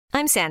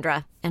I'm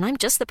Sandra, and I'm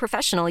just the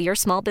professional your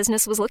small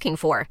business was looking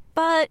for.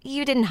 But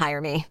you didn't hire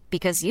me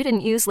because you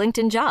didn't use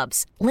LinkedIn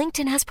Jobs.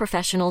 LinkedIn has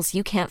professionals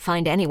you can't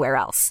find anywhere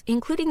else,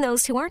 including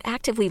those who aren't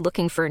actively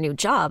looking for a new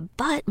job,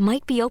 but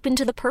might be open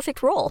to the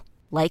perfect role,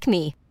 like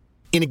me.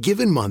 In a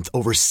given month,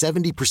 over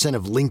 70%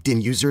 of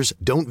LinkedIn users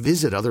don't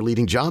visit other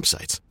leading job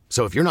sites.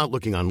 So if you're not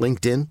looking on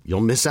LinkedIn,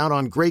 you'll miss out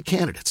on great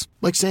candidates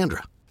like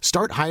Sandra.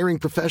 Start hiring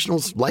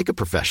professionals like a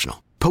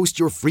professional. Post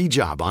your free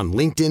job on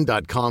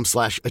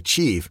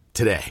linkedin.com/achieve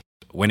today.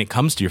 When it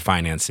comes to your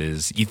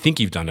finances, you think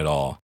you've done it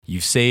all.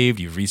 You've saved,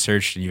 you've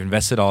researched, and you've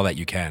invested all that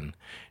you can.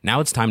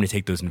 Now it's time to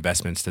take those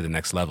investments to the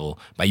next level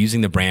by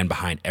using the brand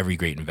behind every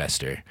great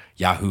investor,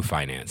 Yahoo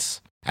Finance.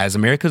 As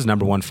America's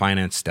 #1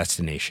 finance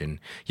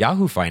destination,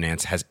 Yahoo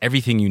Finance has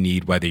everything you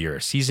need, whether you're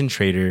a seasoned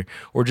trader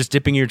or just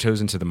dipping your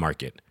toes into the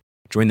market.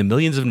 Join the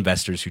millions of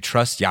investors who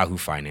trust Yahoo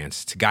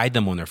Finance to guide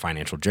them on their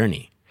financial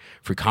journey.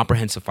 For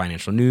comprehensive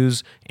financial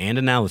news and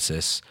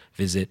analysis,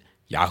 visit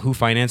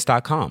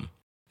yahoofinance.com,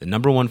 the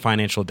 #1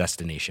 financial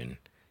destination,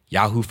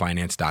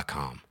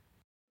 yahoofinance.com.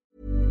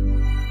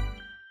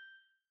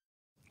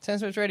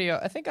 Sandwich Radio,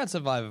 I think I'd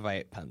survive if I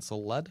ate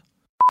pencil lead.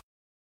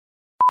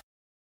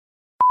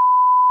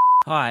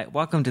 Hi,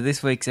 welcome to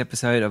this week's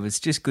episode of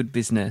It's Just Good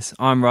Business.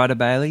 I'm Ryder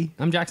Bailey.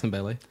 I'm Jackson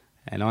Bailey.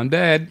 And I'm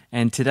Dad.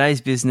 And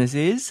today's business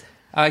is...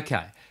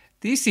 Okay,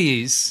 this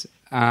is,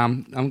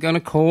 I'm going to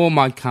call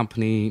my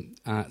company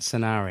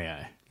Scenario,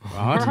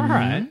 right? All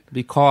right.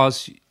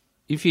 Because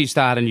if you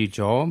start a new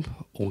job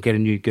or get a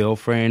new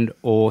girlfriend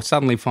or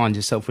suddenly find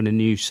yourself in a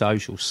new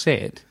social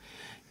set,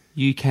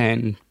 you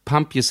can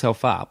pump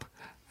yourself up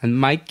and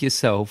make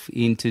yourself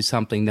into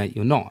something that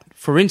you're not.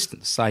 For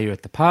instance, say you're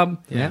at the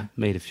pub,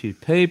 meet a few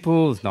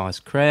people, it's a nice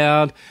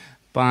crowd,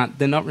 but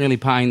they're not really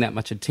paying that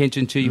much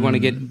attention to you. You want to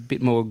get a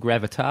bit more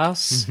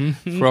gravitas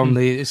from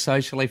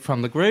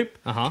the group.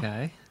 Uh-huh.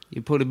 Okay.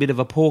 You put a bit of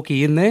a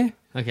porky in there.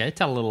 Okay,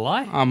 tell a little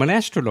lie. I'm an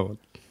astronaut.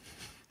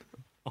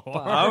 All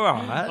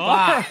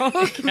right.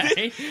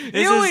 Okay.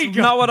 This is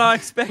not what I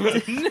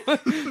expected.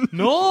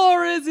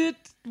 Nor is it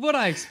what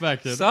I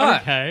expected.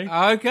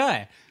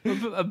 Okay.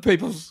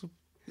 People's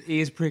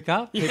ears prick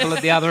up. People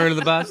at the other end of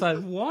the bar say,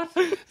 what?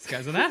 This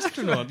guy's an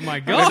astronaut. My I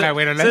God. know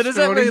we're an So does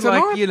that astronaut mean, tonight.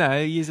 like, you know,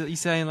 you're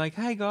saying, like,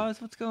 hey, guys,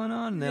 what's going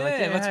on? And they're like,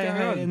 Yeah, what's hey, going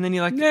hey. on? And then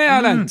you're like, Yeah,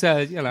 I don't, what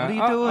are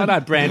you doing? I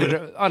don't brand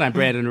it. I don't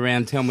brand it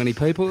around tell many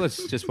people.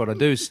 It's just what I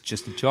do. It's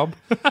just a job.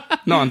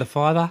 9 to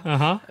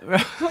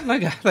 5.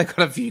 They got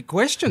a few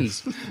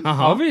questions.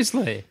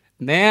 Obviously.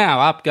 Now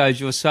up goes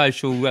your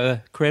social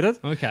credit.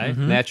 Okay.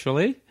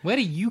 Naturally. Where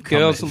do you come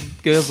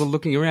Girls are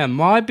looking around.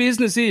 My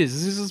business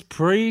is this is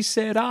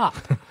pre-set up.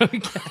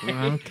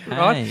 Okay.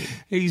 Right?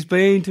 He's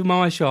been to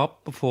my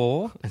shop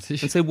before and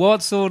said,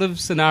 what sort of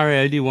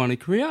scenario do you want to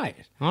create?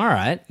 All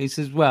right. He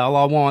says, well,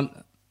 I want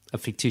a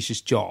fictitious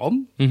job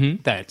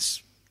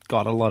that's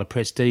got a lot of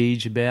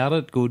prestige about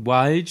it, good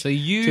wage,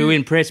 to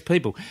impress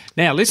people.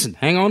 Now, listen,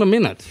 hang on a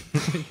minute.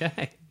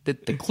 Okay. The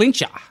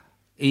clincher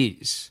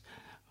is,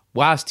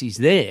 whilst he's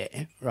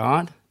there,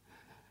 right,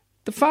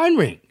 the phone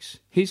rings.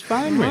 His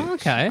phone rings.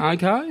 Okay.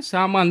 Okay,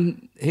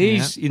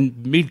 he's in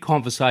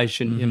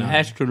mid-conversation,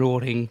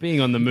 astronauting.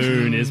 Being on the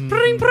moon is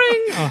pring,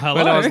 pring. Oh, hello.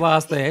 When I was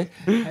last there,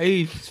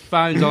 his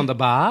phone's on the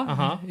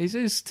bar. He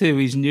says to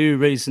his new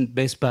recent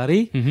best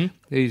buddy,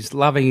 who's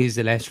loving he's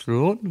an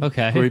astronaut,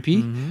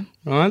 groupie,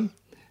 right?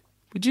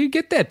 Would you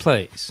get that,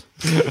 please?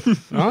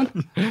 Right?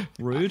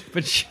 Rude,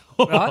 but sure.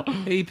 Right?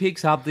 He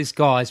picks up this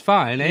guy's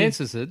phone,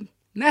 answers it,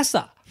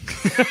 NASA.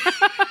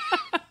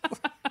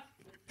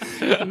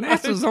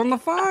 NASA's on the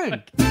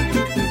phone.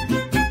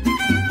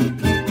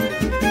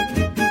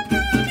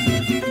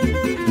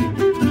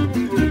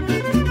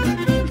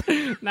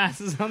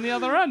 NASA's on the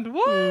other end.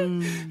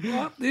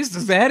 What? This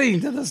is adding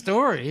to the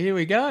story. Here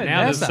we go.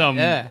 Now there's some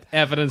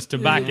evidence to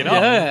back it up.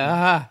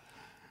 Yeah.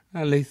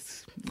 At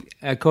least,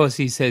 of course,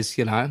 he says,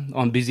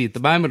 I'm busy at the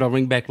moment. I'll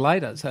ring back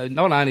later. So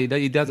not only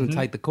he doesn't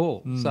take the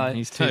call. So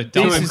He's too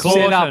this is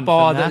set up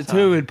by the NASA.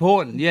 too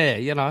important. Yeah,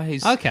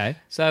 he's Okay.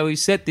 So he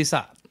set this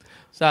up.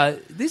 So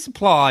this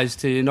applies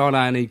to not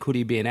only could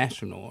he be an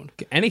astronaut,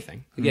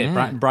 Anything.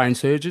 brain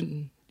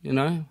surgeon,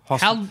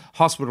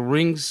 hospital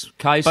rings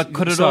case. But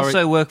could it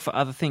also work for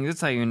other things? Let's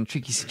say you're in a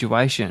tricky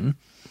situation.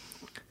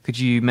 Could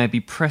you maybe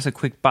press a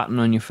quick button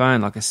on your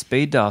phone, like a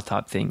speed dial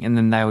type thing, and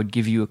then they would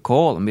give you a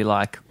call and be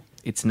like,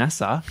 it's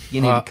NASA. You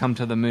need to come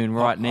to the moon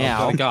right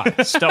now.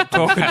 Stop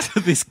talking to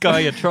this guy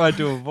you tried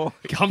to avoid.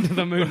 Come to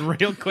the moon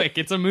real quick.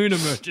 It's a moon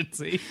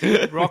emergency.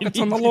 Rockets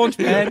on the launch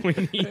pad. We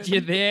need you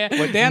there.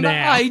 We're down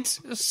now. to 8,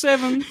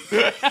 7,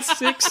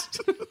 6.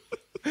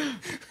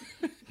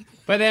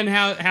 But then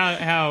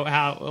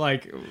how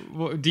like,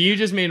 do you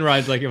just mean,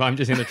 Raj, like if I'm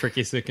just in a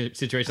tricky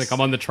situation, like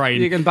I'm on the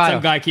train, You can bail.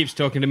 some guy keeps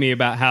talking to me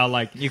about how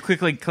like, You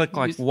quickly click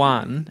like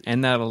one,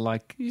 and that'll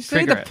like You see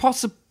trigger the it.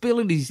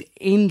 possibilities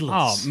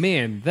endless. oh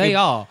man, they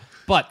are.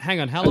 But hang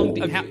on, how long?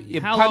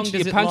 How long does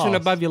you're it punching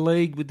last? above your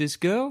league with this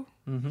girl?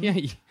 Yeah.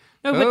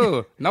 No, but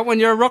Oh, not when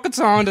you're a rocket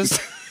scientist.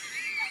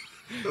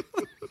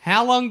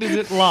 how long does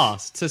it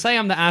last? So say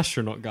I'm the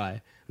astronaut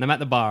guy. and I'm at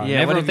the bar, and Yeah,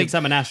 what everyone have thinks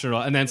I'm an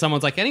astronaut, and then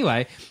someone's like,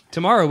 anyway,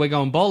 tomorrow we're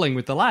going bowling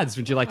with the lads.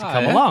 Would you like to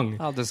come along?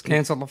 I'll just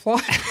cancel the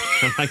flight.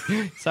 I'm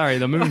like, sorry,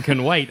 the moon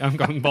can wait. I'm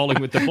going bowling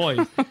with the boys.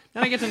 And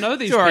I get to know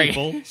these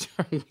people.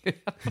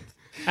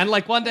 And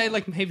like one day,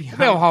 like maybe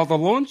They'll hold the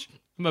launch.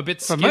 I'm a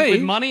bit For skint with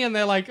me- money, and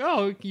they're like,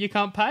 "Oh, you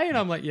can't pay," and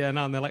I'm like, "Yeah,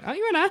 no." And they're like, "Are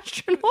you an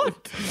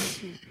astronaut?"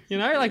 You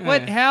know, like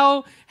what?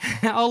 How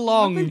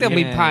long? I think they'll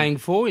be paying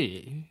for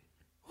you.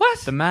 What?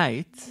 The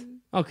mates.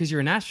 Oh, because you're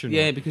an astronaut.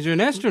 Yeah, because you're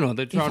an astronaut.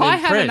 They're trying If to I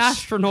impress. had an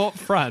astronaut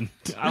friend,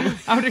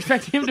 I would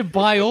expect him to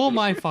buy all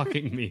my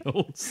fucking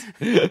meals.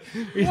 I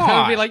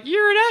would be like,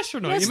 "You're an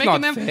astronaut. That's You're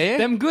making not fair.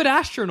 them good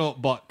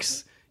astronaut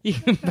bucks. You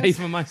can pay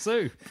for my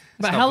soup."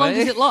 But not how long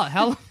fair. does it last?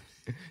 How long?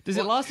 Does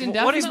it last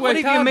indefinitely? What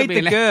if you hard to meet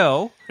be the an-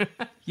 girl?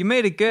 You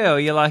meet a girl,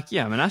 you're like,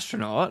 yeah, I'm an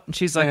astronaut. And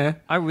she's like, Yeah.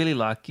 I really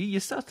like you. You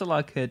start to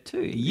like her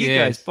too. A year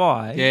Yes. goes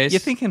by. Yes. You're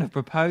thinking of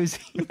proposing.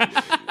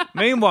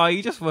 Meanwhile,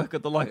 you just work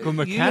at the local You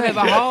mechanic. have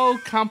a whole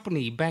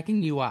company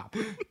backing you up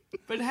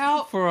But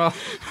how? for a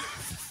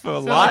for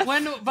Like life.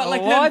 when? But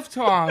like then-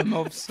 lifetime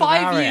of 5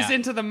 scenario. years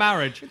into the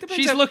marriage,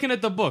 she's on- looking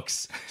at the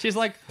books. She's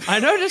like, I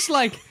noticed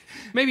like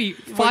maybe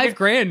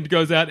 $5,000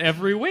 goes out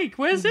every week.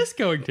 Where's this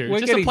going to? We're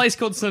Just a getting- place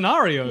called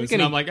Scenarios. And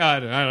getting- I'm like, I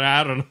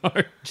don't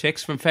know.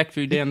 Checks from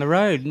factory down the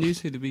road, and you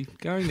seem to be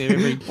going there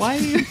every. Why?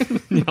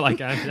 You're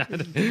like, I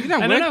don't don't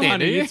work know, there,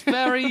 honey. do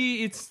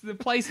you? It's the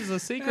place is a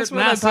secret. That's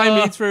where NASA.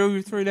 they pay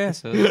me through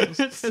NASA.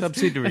 It's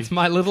subsidiary. It's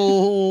my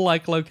little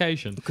like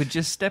location. Could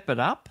you step it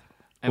up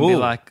and be Ooh,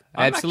 like,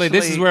 I'm absolutely.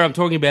 This is actually where I'm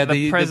talking about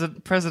the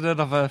president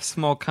of a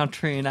small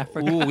country in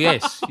Africa. Oh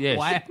yes, yes.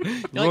 Wow. You're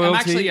like, I'm Royalty.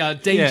 actually a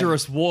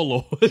dangerous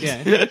warlord.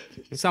 Yeah.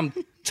 Some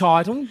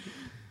title.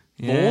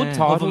 Lord Of a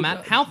title. man.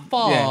 How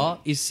far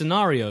is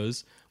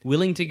Scenarios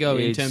willing to go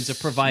in terms of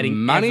providing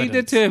money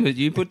evidence? determined.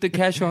 You put the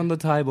cash on the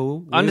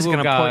table. I'm we just will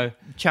going go. to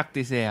chuck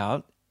this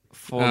out.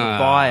 For the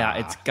buyer,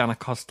 it's going to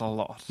cost a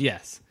lot.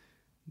 Yes.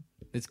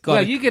 It's got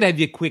Well, to you could have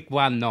your quick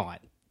one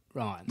night,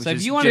 right? So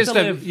if you wanted just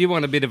to live- you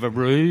want a bit of a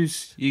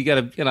ruse, you got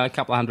a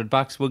couple of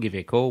 $100. We'll give you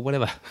a call,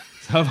 whatever.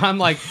 So if I'm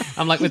like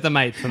with the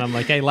mates, and I'm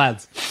like, hey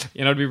lads,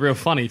 you know, it'd be real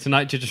funny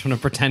tonight. You just want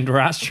to pretend we're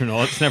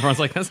astronauts, and everyone's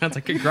like, that sounds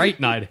like a great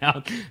night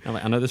out. And I'm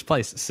like, I know this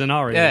place,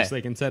 Scenarios. Yeah.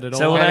 They can set it all.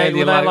 So up. will they- Have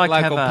your would I like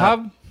to local have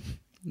a- pub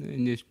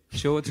in your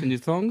shorts and your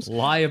thongs?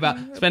 Lie about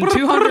spend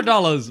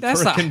 $200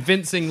 That's for a a-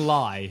 convincing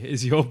lie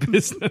is your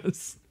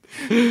business.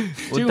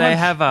 Would they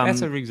have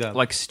That's a rigs up.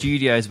 like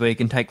studios where you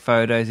can take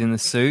photos in the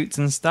suits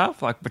and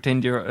stuff? Like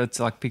pretend it's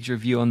like picture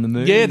of you on the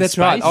moon. Yeah, in that's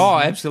space? right. Oh,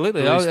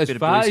 absolutely. Blue- As bit of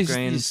far blue as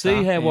screen you and see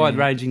stuff, how yeah. wide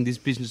ranging this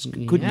business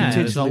could Yeah,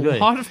 there's a potentially be.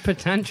 lot of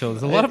potential.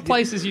 There's a lot of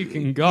places you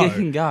can go. You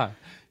can go.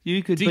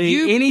 You could Do be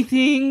you-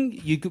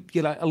 anything. You could,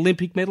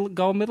 Olympic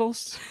gold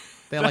medals.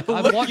 They're like,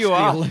 I've Look watched you the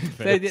up.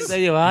 Olympics. There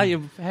you are.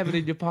 You have it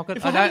in your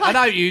pocket. I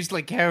don't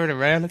usually carry it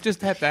around. I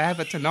just have to have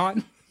it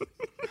tonight.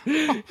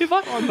 If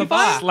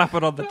I Slap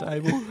it on the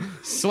table.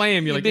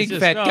 slam, you're Your like, big it's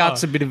fat just,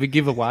 gut's a bit of a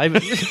giveaway.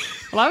 But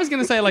Well, I was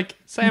going to say, like,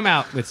 say I'm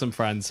out with some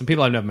friends, some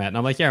people I've never met, and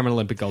I'm like, yeah, I'm an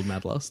Olympic gold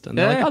medalist. And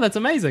they're Yeah. like, oh, that's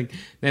amazing.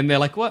 Then they're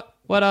like, what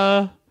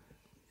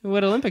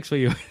Olympics were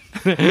you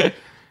in? And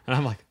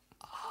I'm like,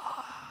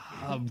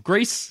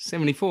 Greece.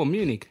 74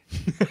 Munich.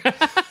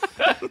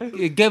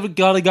 You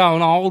got to go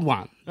an old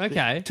one.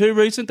 Okay. Too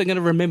recent, they're going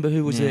to remember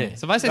who was there.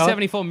 So if I say Oh,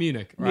 74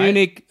 Munich, right?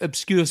 Munich,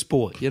 obscure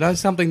sport.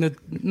 Something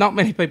that not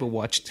many people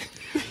watched.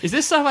 Is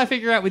this stuff I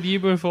figure out with you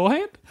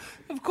beforehand?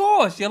 Of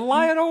course, you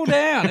lay it all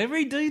down,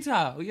 every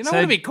detail. You don't So-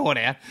 want to be caught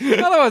out.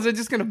 Otherwise, they're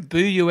just going to boo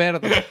you out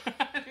of the...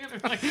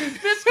 Like,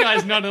 this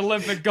guy's not an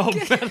Olympic gold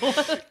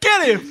medalist.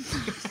 Get him!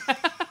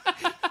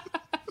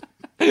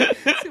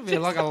 It's going to be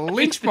like a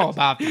lynch mob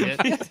after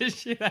it. Beat the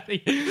shit out of you.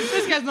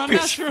 This guy's not an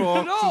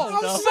astronaut at all.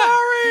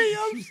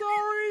 I'm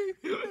sorry.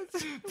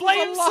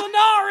 Blame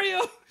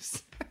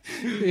scenarios.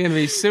 You're going to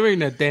be suing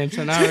that damn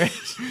scenario.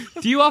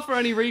 Do you offer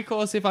any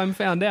recourse if I'm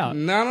found out?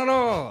 None at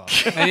all.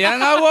 And you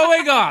know what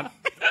we got?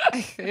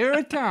 Here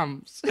it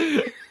comes.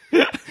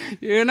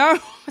 You know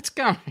what's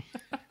coming.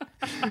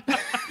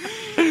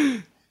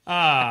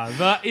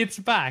 It's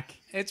back.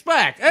 It's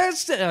back. I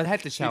had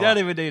to show You don't up.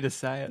 even need to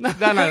say it. No, need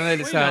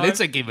to say know. it. It's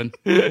a given.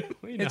 We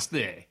know. It's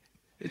there.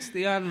 It's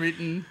the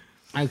unwritten.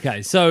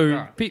 Okay,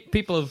 so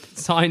people have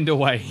signed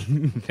away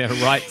their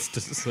rights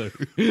to sue.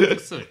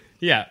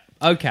 Yeah.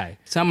 Okay.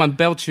 Someone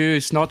belts you,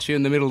 snots you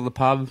in the middle of the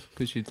pub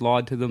because you'd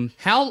lied to them.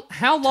 How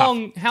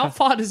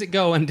far does it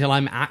go until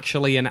I'm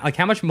actually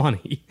how much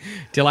money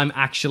till I'm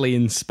actually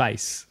in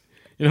space?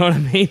 You know what I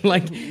mean?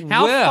 Like,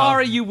 how Well- far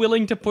are you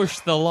willing to push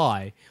the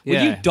lie? Will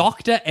you Yeah.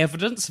 doctor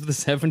evidence of the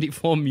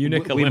 74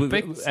 Munich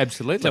Olympics?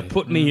 Absolutely. To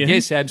put me in?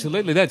 Yes,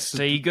 absolutely. That's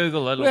So you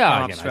Google it, it'll well,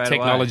 come up straight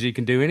technology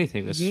can do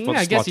anything. That's Yeah, what I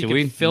guess slots you you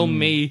could in. film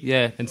me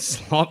Yeah. and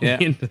slot Yeah.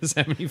 me into the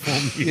 74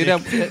 Munich You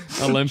know,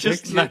 Olympics.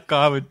 Just that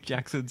guy with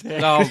Jackson's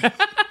hair. oh,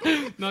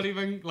 Not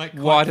even like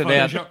White it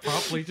out. Photoshop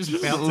properly, just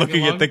bouncing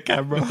Looking along at the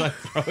camera. with, like,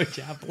 throw a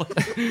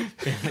javelin,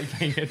 barely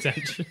paying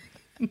attention.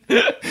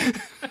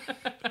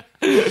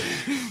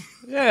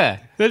 Yeah.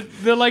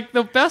 The like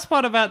the best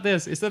part about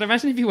this is that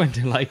imagine if you went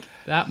to like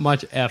that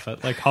much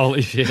effort, like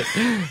holy shit,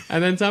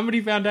 and then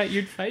somebody found out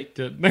you'd faked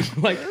it. And they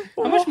were like,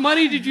 how much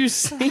money did you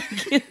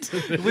sink into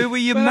this? Where were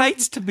your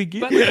mates to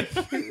begin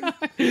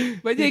with?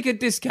 But you could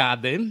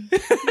discard them.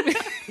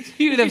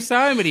 You'd have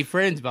so many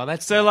friends by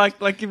that. So,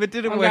 like if it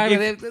didn't work,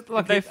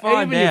 if they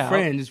find even your out,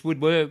 friends would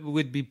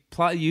be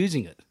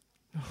using it.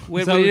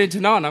 We're So- doing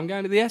tonight. I'm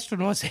going to the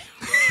astronauts.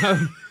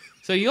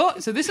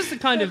 So this is the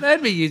kind of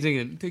They'd be using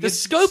it. To the get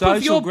scope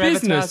of your social gravitas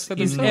business for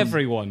is themselves.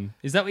 everyone.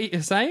 Is that what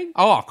you're saying?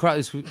 Oh,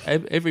 Christ,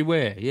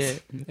 everywhere. Yeah,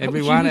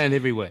 everyone and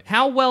everywhere.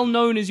 How well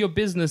known is your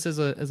business as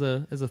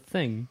a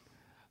thing?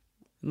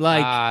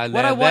 Like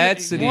what I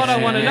that's want an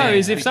to issue. know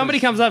is if Yeah. somebody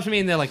comes up to me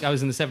and they're like, I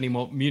was in the 70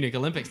 Munich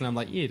Olympics, and I'm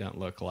like, you don't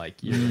look like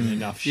you're in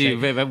enough shape.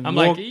 You've ever I'm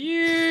like, walked-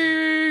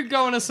 you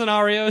going to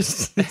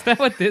scenarios? Is that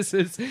what this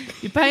is?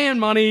 You're paying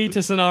money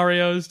to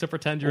scenarios to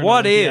pretend you're an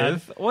what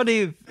Olympiad?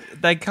 if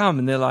they come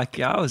and they're like,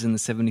 yeah, I was in the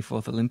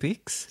 74th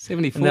Olympics.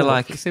 74. And they're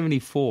like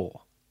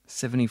 74.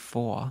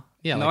 74.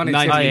 Yeah, like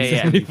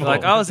 1974. 1974.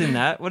 Like, I was in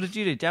that. What did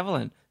you do?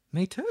 Javelin.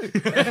 Me too.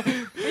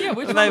 Yeah,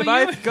 which And one they were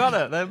you both got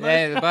it. They both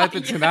Yeah, they're both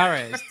in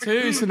scenarios.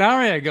 Two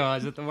scenario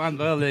guys at the one.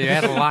 Well, they're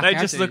out of luck. They aren't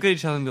just they? look at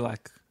each other and be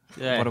like,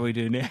 what do we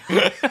do now?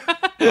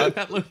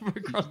 that look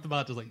across the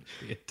bar just like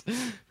shit.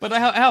 But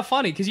how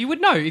funny, because you would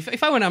know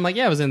if I went, I'm like,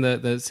 yeah, I was in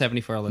the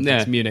 74 Olympics,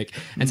 Yeah. Munich,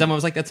 and someone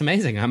was like, that's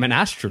amazing, I'm an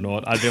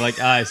astronaut. I'd be like,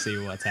 I see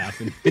what's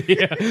happened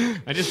here.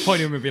 I just point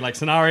to him and be like,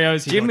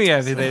 scenarios. He Jimmy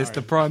goes, over there is the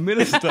 "Scenario." Prime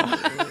Minister.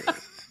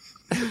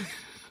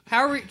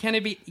 Can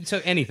it be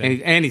so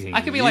anything? Anything.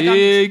 I could be like,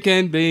 you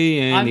can be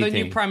anything. I'm the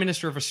new Prime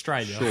Minister of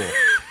Australia. Sure.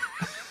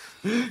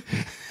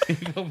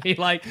 He'll be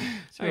like,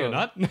 no, you're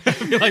not.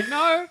 I'll be like,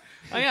 no,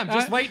 I am.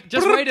 Just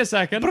wait a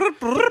second.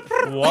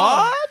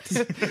 What?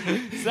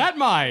 Is that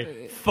my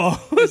phone?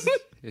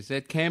 Is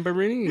that Canberra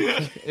ringing?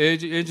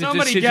 Urgent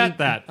Somebody decision. get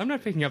that. I'm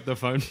not picking up the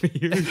phone for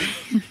you.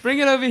 Bring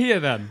it over here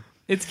then.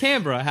 It's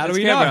Canberra. How do It's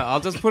we Canberra. know? I'll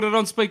just put it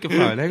on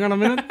speakerphone. Hang on a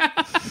minute.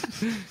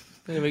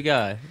 There we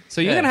go.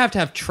 So you're going to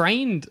have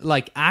trained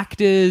like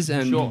actors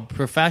and Sure.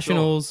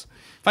 professionals.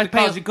 If I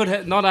Because pay you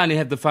could not only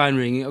have the phone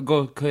ringing, a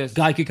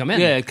guy could come in.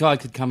 Yeah, a guy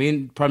could come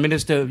in. Prime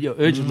Minister, you're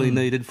urgently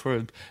needed for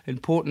an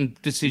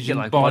important decision.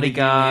 Get, like, body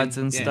bodyguards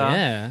in. and Yeah. stuff.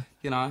 Yeah.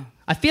 You know.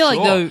 I feel like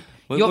Sure. though.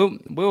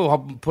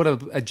 We'll put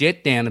a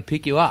jet down and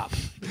pick you up.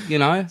 You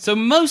know. So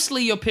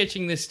mostly you're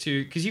pitching this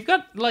to because you've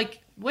got like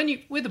when you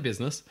with a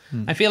business,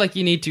 I feel like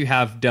you need to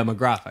have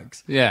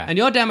demographics. Yeah. And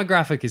your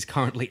demographic is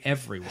currently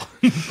everyone.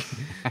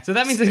 So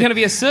that means there's going to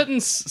be a certain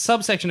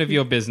subsection of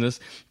your business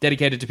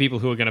dedicated to people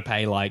who are going to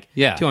pay like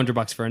Yeah.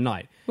 $200 for a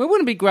night. Well,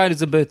 wouldn't it be great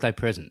as a birthday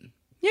present?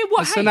 Yeah,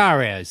 what A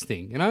scenarios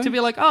thing, you know. to be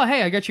like, oh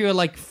hey, I got you a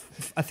like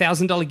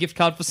 $1,000 gift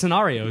card for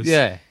scenarios.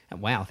 Yeah.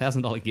 Wow,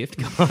 $1,000 gift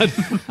card.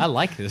 I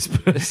like this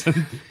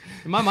person.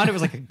 In my mind, it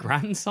was like a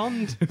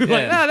grandson. Like,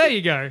 Yeah. there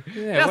you go.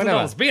 Yeah, $1,000.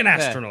 whatever. Be an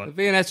astronaut. Yeah,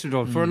 be an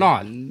astronaut for a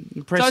night.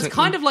 So it's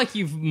kind of like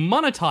you've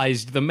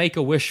monetized the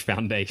Make-A-Wish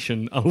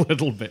Foundation a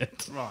little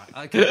bit. right.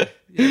 Okay.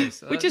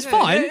 Yes. Which is Yeah,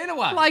 fine. yeah, in a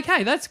way. Like,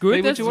 hey, that's good.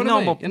 Be what That's you wanna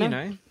Normal, be, you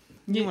know?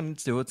 you want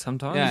to do it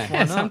sometimes. Yeah. Why Yeah,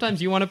 not?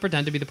 sometimes you want to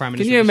pretend to be the Prime Can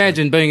Minister. you of Australia.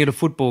 imagine being at a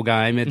football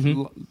game at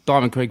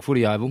Diamond Creek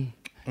Footy Oval?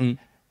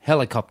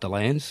 Helicopter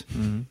lands.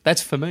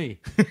 That's for me.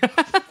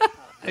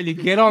 And you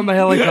get on the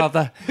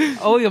helicopter,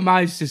 all your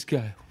mates just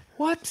go,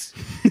 "What,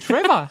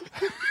 Trevor?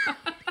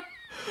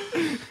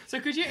 So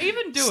could you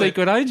even do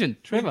Secret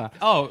agent, Trevor."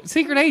 Oh,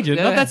 secret agent.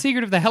 Yeah. Not that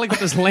secret if the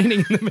helicopter's landing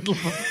in the middle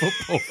of a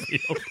football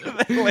field.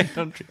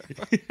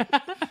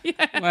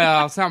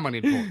 Well, someone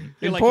important.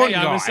 You're like, Important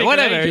 "Hey, I'm a guy. secret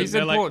Whatever. agent." He's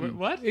They're like, important.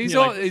 "What?" He's,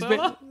 You're all, like, he's,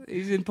 "So?"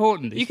 he's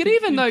important. You could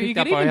even though you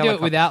picked could up by a even do it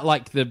helicopter. without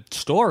like the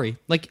story.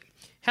 Like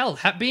hell,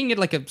 being at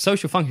like a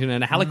social function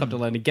and a helicopter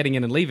landing, getting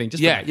in and leaving,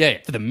 just Yeah, for, yeah.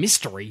 for the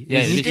mystery. Yeah,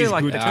 is- You it do is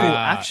like good a too. cool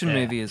action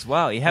movie as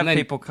well. You have And then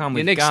people come your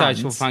with next guns.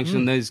 social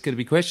function, there's going to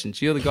be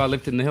questions. You're the guy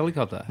lifting the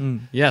helicopter.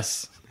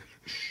 Yes.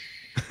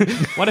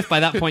 What if by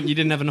that point you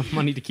didn't have enough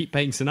money to keep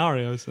paying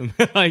scenarios? And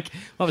they're like,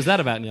 what was that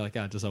about? And you're like,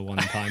 oh, just a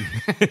one-time.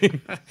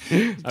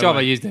 Job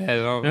I used to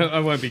have. I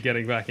won't be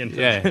getting back into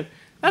Yeah. it.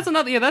 That's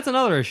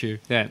another issue.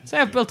 Yeah. Say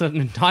I've built an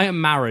entire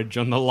marriage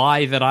on the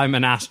lie that I'm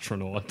an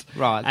astronaut.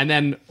 Right. And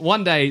then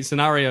one day,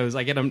 scenarios,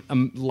 I get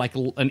like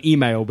an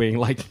email being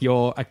like,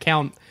 your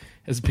account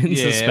has been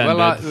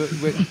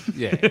suspended.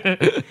 yeah.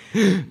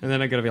 And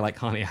then I'm going to be like,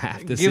 honey, I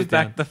have to Give sit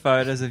back down. the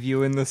photos of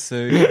you in the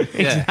suit.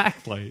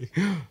 Exactly.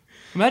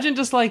 Imagine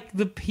just like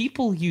the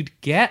people you'd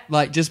get,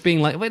 like just being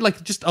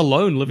like just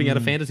alone living out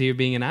a fantasy of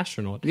being an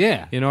astronaut.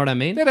 Yeah. You know what I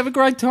mean? They'd have a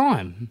great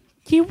time.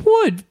 You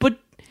would, but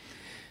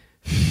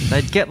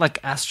They'd get like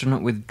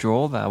astronaut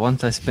withdrawal though.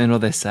 Once they spend all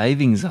their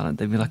savings on it,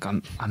 they'd be like,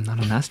 I'm not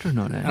an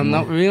astronaut anymore. I'm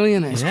not really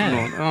an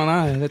astronaut. Oh, no.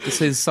 I had to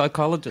see a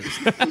psychologist.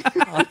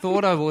 I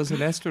thought I was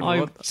an I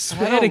astronaut.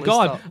 swear Hell, to this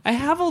God, stuff. I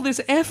have all this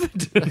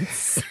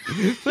evidence.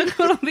 Look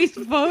at all these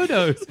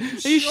photos.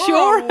 Are you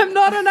sure I'm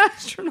not an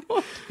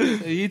astronaut?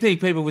 You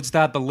think people would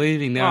start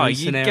believing they're Oh, in a you'd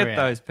scenario? get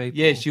those people.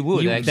 Yes, you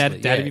would, actually.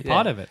 That'd be Yeah,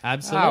 part yeah. of it.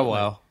 Absolutely. Oh,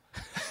 well.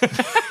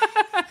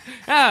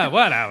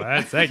 Whatever.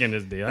 That second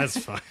is deal. That's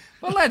fine.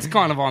 Well, that's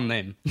kind of on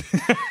them.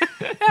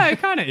 Yeah, it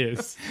kind of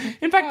is.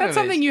 In fact, that's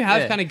something you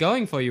have kind of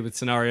going for you with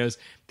scenarios.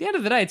 At the end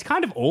of the day, it's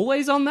kind of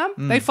always on them.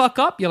 They fuck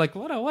up. You're like,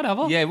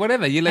 whatever. Yeah,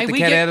 whatever. You let Hey, the we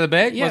cat get- out of the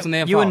bag. yeah, Wasn't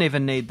their You fault. wouldn't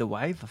even need the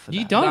waiver for that.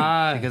 You don't.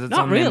 No. Because it's Not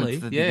on them really.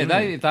 at the Yeah,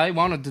 beginning. they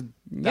wanted to.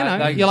 You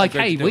know, you're like,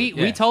 hey,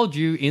 we told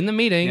you in the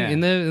meeting, Yeah.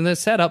 in the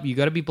setup, you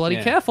got to be bloody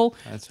Yeah, careful.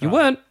 that's You right.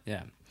 weren't.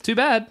 Yeah. Too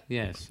bad.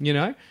 Yes. You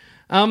know.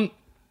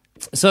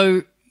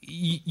 So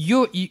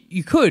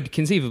you could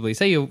conceivably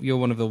say you're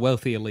one of the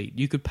wealthy elite.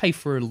 You could pay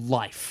for a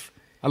life.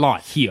 A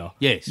life. Here.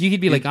 Yes. You could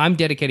be like, I'm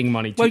dedicating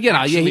money to Well, you know,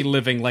 actually you-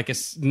 living like a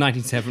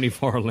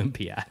 1974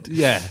 Olympiad.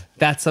 Yeah.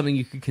 That's something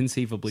you could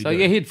conceivably So do.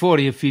 you hit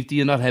 40 or 50,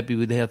 you're not happy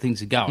with how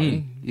things are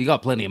going. You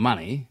got plenty of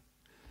money.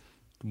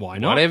 Why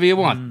not? Whatever you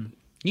want.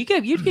 You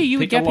would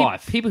Pick get a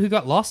life. people who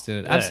got lost in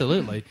it.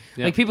 Absolutely.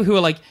 Yeah. Like people who are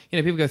like,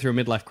 people go through a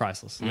midlife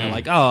crisis. And they're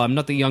like, oh, I'm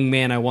not the young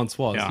man I once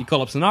was. Yeah. You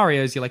call up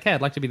scenarios, you're like, hey,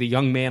 I'd like to be the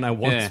young man I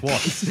once Yeah.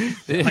 was.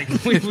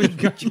 Like, we've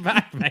got you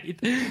back,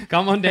 mate.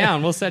 Come on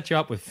down. We'll set you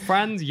up with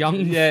friends,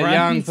 young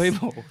Young friends.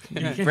 people.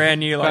 Brand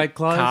new Great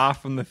clothes. car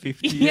from the 50s.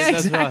 Yeah,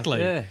 That's right. exactly.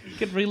 Yeah. You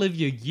could relive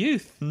your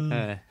youth.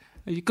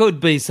 You could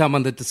be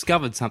someone that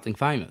discovered something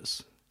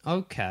famous.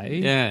 Okay.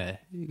 Yeah.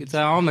 You could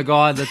say, I'm the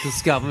guy that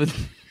discovered...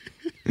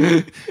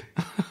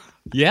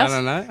 Yes. I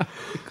don't know.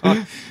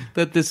 God,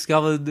 that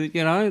discovered,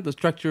 the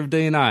structure of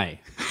DNA.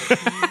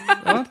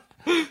 What?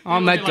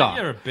 I'm that You're guy.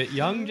 like, you're a bit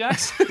young,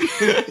 Jackson.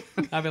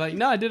 I'd be like,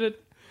 no, I did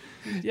it.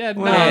 Yeah,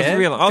 no. Well, I was Yeah,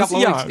 real- I a was couple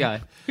of weeks young.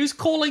 ago. Who's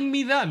calling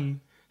me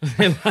then?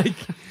 They're like,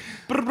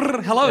 brr,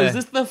 brr, hello, is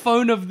this the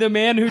phone of the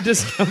man who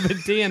discovered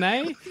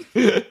DNA?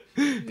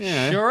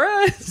 Yeah.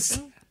 Sure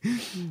is.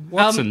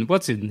 Watson.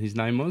 Watson, his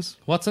name was.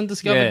 Watson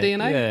discovered yeah,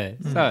 DNA?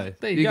 Yeah. So,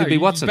 There you go. could be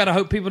Watson. You better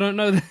hope people don't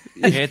know that.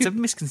 Yeah, it's a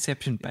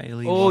misconception,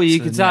 Bailey. Or you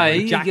Watson, could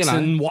say,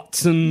 Jackson,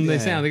 Watson, they Yeah.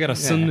 sound, they got a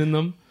son Yeah. in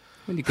them.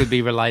 Well, you could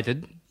be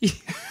related.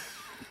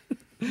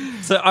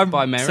 So I'm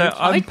by marriage. So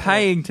I'm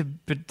paying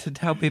to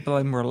tell people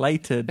I'm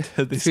related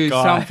to this To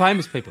guy. some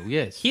famous people,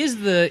 yes. Here's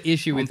the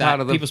issue with I'm part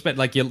that. of the- People spend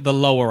like the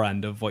lower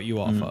end of what you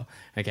offer.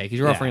 Okay, because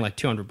you're Yeah. offering like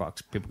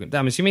 $200. People can,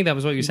 I'm assuming that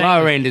was what you're saying.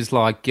 Lower end is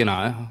like,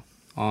 I'm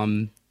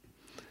own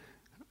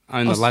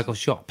the local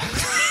shop.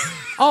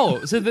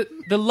 Oh, so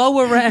the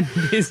lower end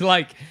is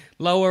like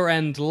lower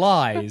end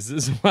lies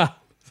as well.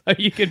 So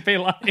you could be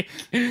like,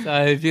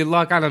 So if you're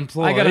like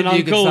unemployed, I got an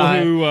you could uncle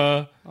say,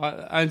 who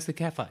owns the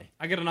cafe.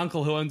 I got an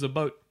uncle who owns a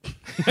boat.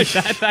 Like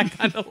that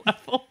kind of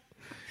level.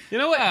 You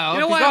know what? Well, you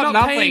know if why you I'm got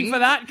not paying nothing- for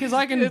that? Because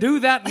I can do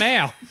that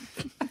now.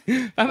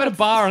 I'm at a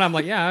bar and I'm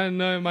like, yeah, I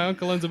know my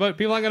uncle owns a boat.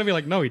 People aren't going to be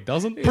like, no, he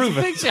doesn't. Prove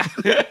it. Picture.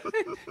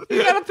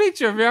 You got a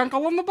picture of your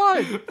uncle on the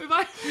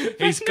boat.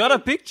 He's got a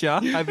picture.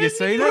 Have you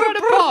seen We're it?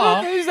 at a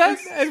bar. Who's that?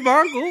 It's my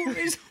uncle.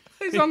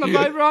 He's on the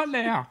boat right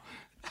now.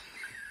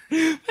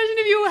 Imagine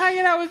if you were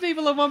hanging out with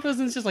people and one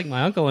person's just like,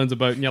 my uncle owns a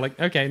boat. And you're like,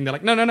 okay. And they're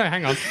like, no,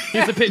 hang on.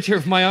 Here's a picture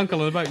of my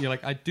uncle on a boat. And you're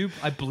like,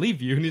 I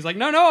believe you. And he's like,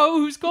 no,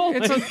 who's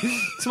calling?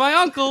 It's my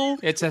uncle.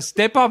 It's a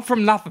step up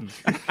from nothing.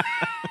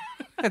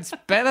 It's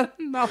better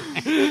than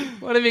nothing.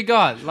 What have you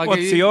got? Like,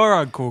 What's your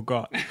uncle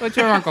got? What's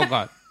your uncle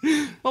got?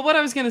 Well, what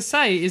I was going to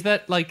say is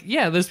that, like,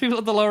 yeah, those people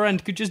at the lower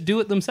end could just do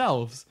it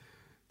themselves.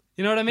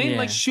 You know what I mean? Yeah.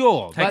 Like,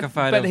 Sure. Take a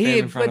photo of them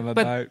in front of a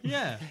boat.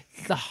 yeah.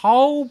 The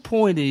whole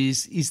point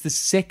is the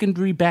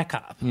secondary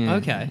backup.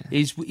 Okay.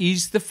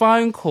 Is the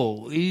phone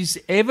call, is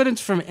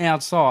evidence from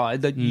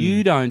outside that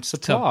you don't To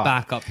supply.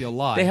 back up your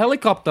lie. The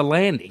helicopter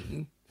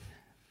landing.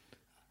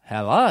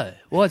 Hello.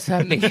 What's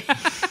happening?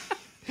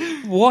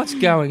 What's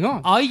going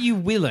on? Are you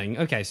willing?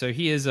 Okay, so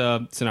here's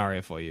a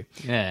scenario for you.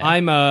 Yeah.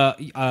 I'm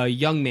a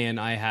young man.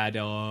 I had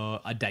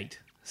a date,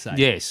 say.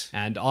 Yes.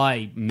 And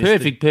I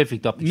missed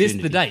Perfect opportunity.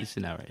 missed the date.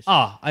 Scenarios.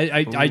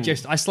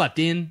 I slept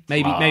in.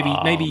 Maybe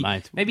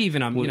mate.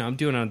 even I'm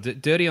doing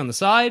it dirty on the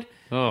side.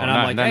 Oh, and no,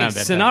 I'm like, don't know hey, about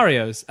that.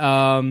 scenarios.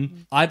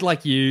 I'd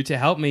like you to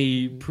help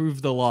me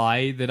prove the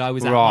lie that I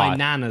was at my Right.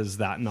 nana's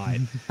that night.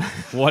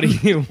 What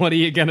are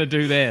you gonna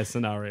do there?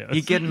 Scenarios.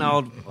 You get an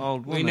old We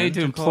woman need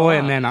to call employ a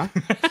up. nana.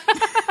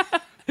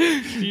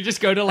 You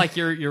just go to like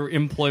your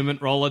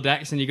employment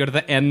Rolodex and you go to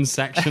the N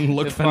section,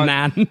 look for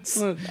find- nans.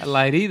 A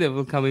lady that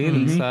will come in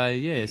and say,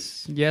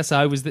 yes. Yes,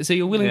 I was there. So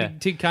you're willing Yeah.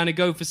 to kind of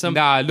go for some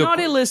No, look, not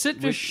illicit,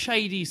 just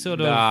shady sort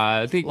of No,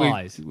 I think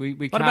lies. we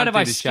what can't about if do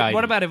I the shade.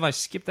 what about if I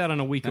skipped out on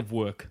a week of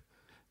work?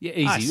 Yeah,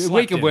 I easy. A slept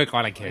week of in. work,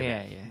 I don't care.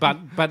 Yeah, about.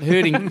 yeah. But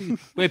hurting,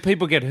 where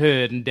people get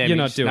hurt and damaged. You're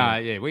not doing No,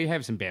 it. yeah, we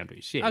have some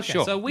boundaries. Yeah, Okay,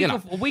 sure. so a week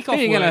off Who work. are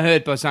you going to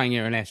hurt by saying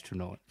you're an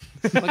astronaut?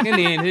 Like in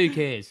the end, who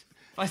cares?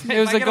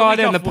 There was I a get guy week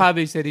down the off pub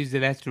who said he's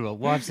an astronaut.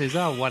 Wife says,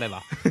 oh, whatever.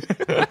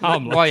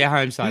 I'm Why are you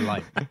home so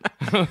late?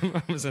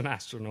 I was an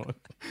astronaut.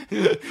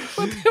 There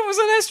was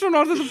an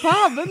astronaut at the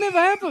pub. That never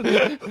happened.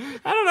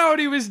 I don't know what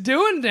he was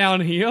doing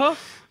down here,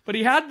 but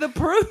he had the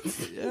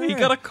proof. You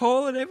got a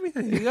call and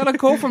everything. You got a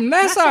call from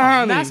NASA,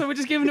 honey. NASA were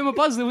just giving him a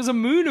buzz. There was a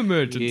moon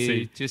emergency.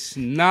 Yeah, just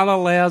another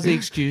lousy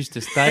excuse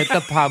to stay at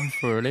the pub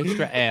for an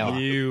extra hour.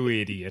 You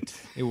idiot.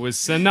 It was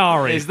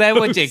scenario. Is that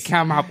what you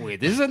come up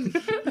with? Is it?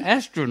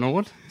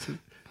 Astronaut?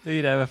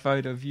 You'd have a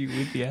photo of you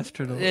with the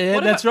astronaut. Yeah,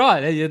 that's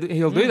right.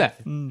 He'll do that.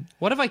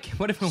 What if I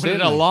wanted to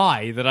Certainly.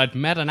 lie that I'd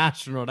met an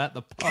astronaut at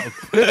the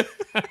pub?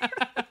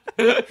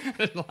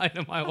 And lie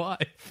to my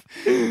wife.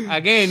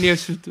 Again, you're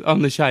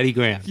on the shady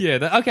ground.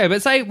 Yeah. Okay,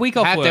 but say week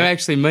off Have work. to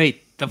actually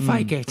meet the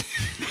fake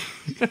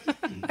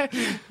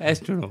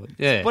astronaut.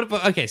 Yeah. What if,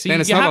 okay, so then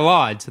you it's not have- a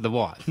lie to the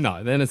wife.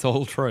 No, then it's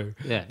all true.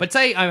 Yeah. But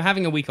say I'm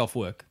having a week off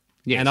work.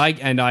 Yes.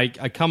 And I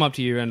come up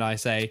to you and I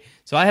say,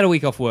 so I had a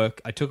week off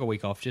work. I took a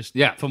week off just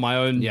Yeah. for my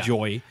own Yeah.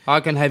 joy. I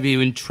can have you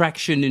in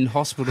traction in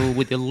hospital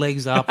with your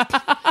legs up.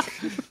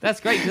 That's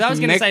great because I was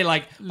going to Neck- say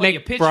like neck you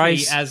pitch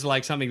brace. me as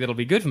like something that'll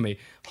be good for me.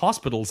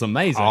 Hospital's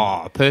amazing.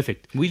 Oh,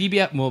 perfect. Will you be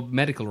at more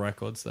medical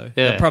records though?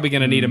 Yeah. They're probably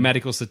going to need a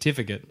medical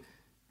certificate.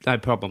 No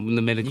problem. In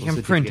the medical You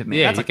can print certificate. it, man.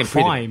 Yeah, That's you a can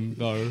print crime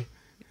though.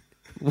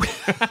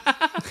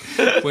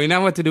 it. We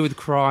know what to do with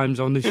crimes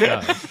on the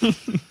show.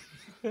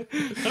 I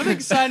don't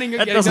think signing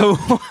That getting,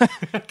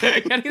 doesn't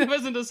getting the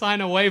person to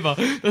sign a waiver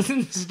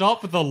doesn't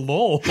stop the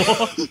law.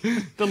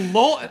 The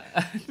law,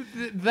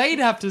 they'd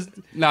have to.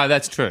 No,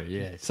 that's true.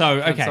 Yeah. So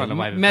Don't okay, sign a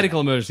waiver for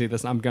medical emergency.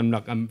 That's,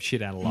 I'm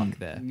shit out of luck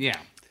there. Yeah.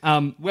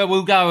 Um, Well,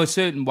 we'll go a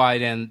certain way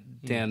down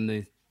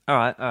the All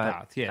right.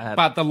 path. Yeah.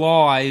 But the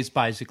lie is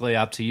basically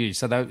up to you.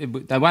 So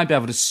they won't be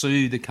able to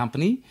sue the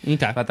company.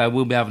 Okay. But they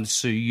will be able to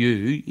sue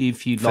you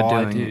if you for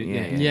lie doing to.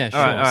 it. Yeah, All right. sure.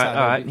 All right. So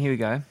All right. Here we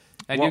go.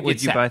 And What you'll would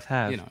get you sacked, both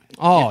have? You know.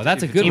 Oh,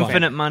 that's a good one.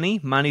 Infinite money.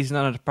 Money's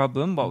not a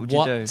problem. What would you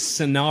What do?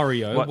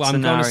 scenario? What Well,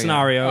 I'm going to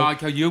scenario? scenario Oh,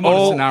 okay, you want a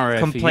Or scenario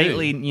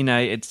completely, for you. you know,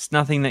 it's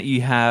nothing that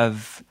you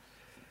have,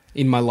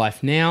 in my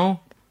life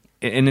now.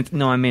 and it's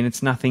no, I mean,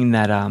 it's nothing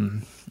that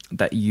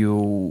that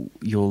you'll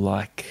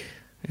like.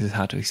 This is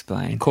hard to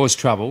explain. Cause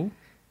trouble.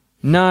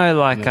 No,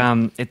 like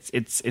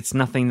it's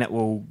nothing that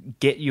will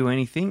get you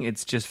anything.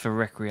 It's just for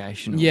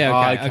recreational. Yeah.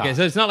 Oh, Okay. okay. Okay.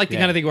 So it's not like the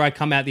Yeah. kind of thing where I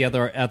come out the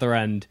other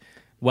end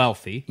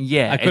wealthy.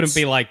 Yeah, I couldn't it's-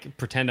 be like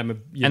pretend I'm a.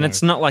 You And know,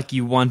 it's not like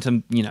you want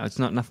to, you know, it's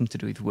not nothing to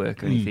do with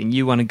work or anything.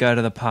 You want to go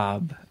to the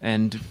pub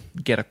and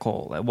get a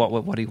call. Like,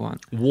 what do you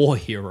want? war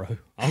hero.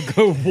 I'll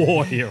go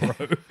war hero.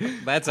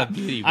 That's a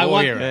beauty. I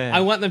want, Yeah. I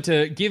want them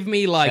to give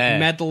me like Yeah.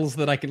 medals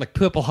that I can, like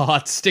Purple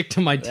Hearts, stick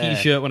to my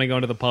T-shirt when I go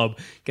into the pub.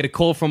 Get a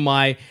call from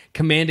my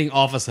commanding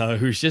officer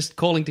who's just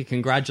calling to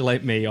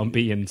congratulate me on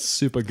being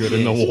super good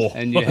in the war.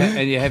 And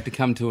you have to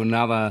come to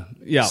another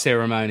Yeah.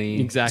 ceremony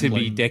Exactly. to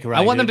be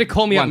decorated. I want them to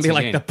call me up and once be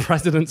like, again. "The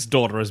president's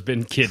daughter has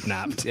been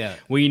kidnapped. Yeah.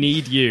 We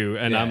need you."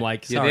 And Yeah. I'm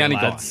like, You're "Sorry, the only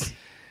lads. guy.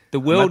 The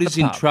world I'm at is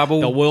the in pub.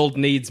 trouble, The world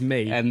needs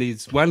me." and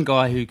there's one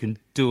guy who can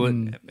do it.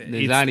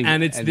 There's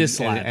only, it's this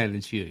lad. and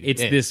it's you. It's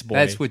Yeah. this boy.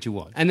 That's what you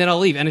want. And then I'll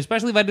leave. And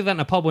especially if I do that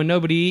in a pub where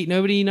nobody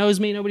knows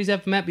me, nobody's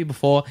ever met me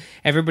before.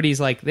 Everybody's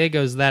like, there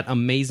goes that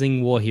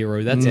amazing war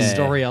hero. That's a Yeah,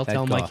 story I'll that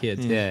tell my guy.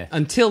 kids. Yeah.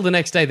 Until the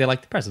next day, they're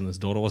like, the president's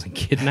daughter wasn't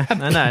kidnapped.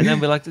 I know, and then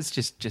we're like, it's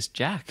just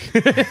Jack.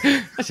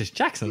 That's just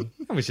Jackson.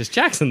 That was just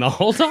Jackson the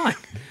whole time.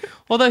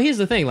 Although here's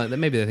the thing, like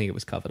maybe they think it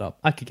was covered up.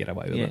 I could get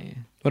away with Yeah, it. yeah.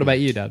 What about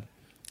you, Dad?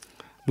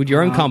 With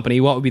your own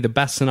company, what would be the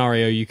best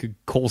scenario you could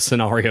call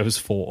scenarios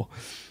for?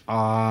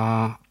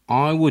 I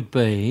would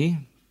be.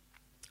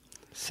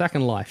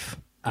 Second Life.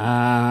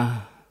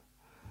 What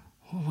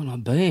would I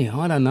be?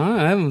 I don't know.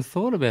 I haven't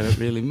thought about it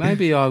really.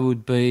 Maybe I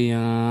would be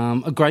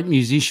a great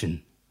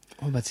musician.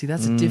 Oh, but see,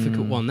 that's a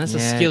difficult one. That's a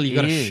yeah, skill you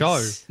got to it is.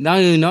 show.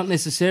 No, not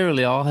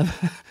necessarily. I'll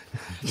have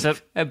So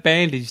a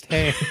bandaged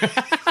hand.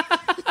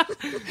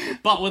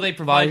 But will they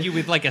provide you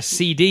with like a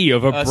CD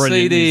of a A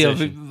brilliant CD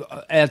musician?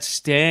 of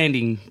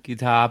outstanding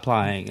guitar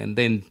playing, and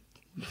then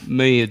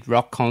me at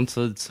rock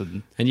concerts,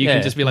 and And you yeah.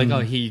 can just be like, oh,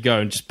 here you go,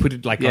 and just put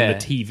it like on Yeah. the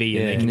TV,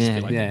 and Yeah. they can just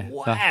be like, Yeah.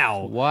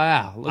 wow.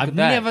 wow, look I've at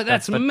that. never,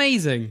 that's But-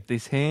 amazing.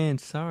 this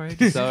hand, sorry.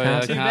 just Sorry,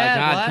 can't- I Too can't, bad,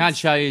 can't, lads. can't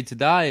show you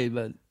today,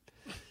 but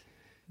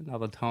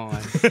another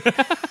time.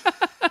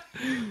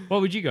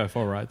 What would you go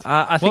for, right?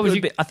 I What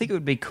would I think it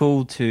would be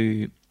cool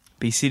to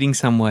be sitting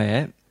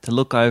somewhere to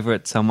look over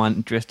at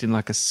someone dressed in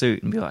like a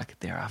suit and be like,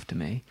 they're after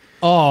me.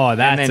 Oh,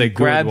 that's and then a good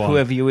grab one.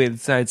 whoever you're with.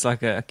 So it's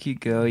like a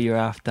cute girl you're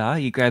after.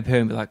 You grab her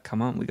and be like,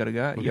 come on, we got to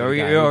go. You're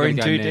gotta in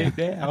go too now. deep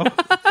now.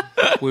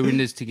 We're in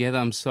this together.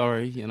 I'm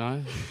sorry, you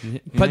know.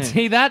 But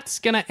see, that's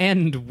going to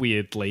end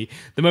weirdly.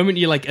 The moment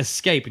you like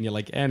escape and you're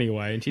like,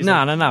 anyway. And she's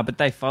No, like, no, but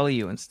they follow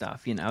you and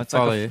stuff. You know, it's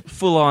Follow like you. a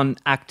full-on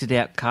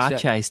acted-out car So-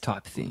 chase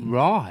type thing.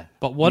 Right.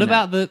 but what you know.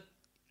 about the.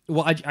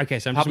 Well, okay,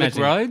 so I'm Public just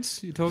imagining. roads,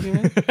 you're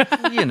talking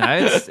about? You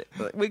know,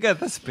 we got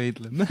the speed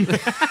limit.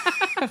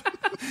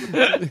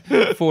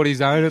 40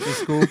 zone at the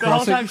school The whole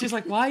crossing. time she's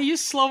like, why are you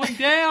slowing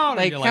down?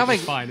 They And you're like, coming.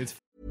 it's fine. It's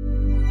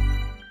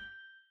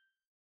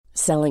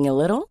Selling a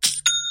little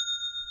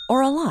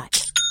or a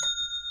lot?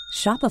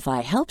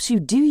 Shopify helps you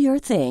do your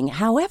thing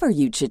however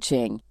you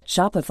cha-ching.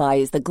 Shopify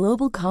is the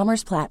global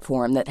commerce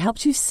platform that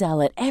helps you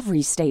sell at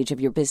every stage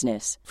of your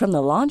business. From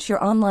the launch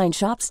your online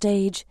shop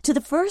stage to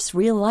the first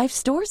real-life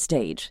store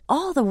stage,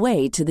 all the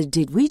way to the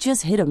did we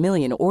just hit a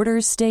million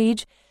orders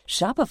stage.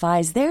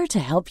 Shopify's there to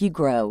help you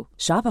grow.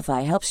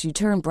 Shopify helps you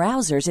turn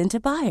browsers into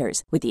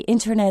buyers with the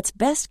internet's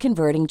best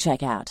converting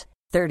checkout.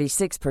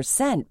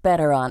 36%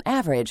 better on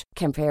average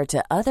compared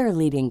to other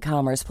leading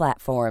commerce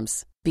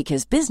platforms.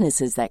 Because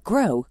businesses that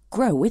grow,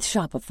 grow with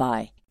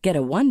Shopify. Get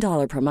a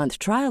 $1 per month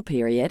trial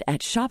period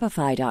at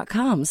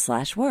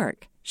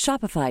shopify.com/work.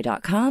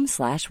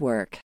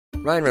 Shopify.com/work.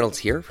 Ryan Reynolds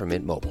here from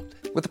Mint Mobile.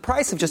 With the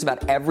price of just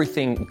about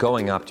everything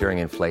going up during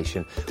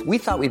inflation, we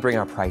thought we'd bring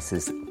our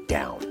prices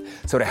down.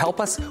 So to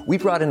help us, we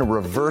brought in a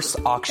reverse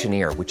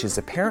auctioneer, which is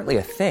apparently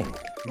a thing.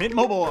 Mint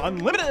Mobile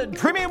Unlimited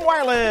Premium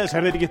Wireless.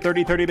 How to get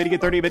 30, 30, bit to get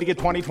 30, bit to get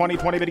 20, 20,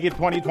 20, bit to get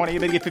 20, 20,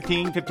 bit to get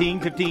 15, 15,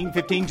 15,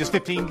 15, just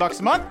 $15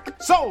 a month?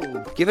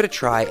 Sold! Give it a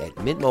try at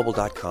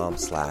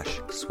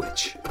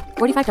mintmobile.com/switch.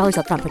 $45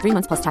 up front for 3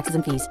 months plus taxes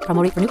and fees.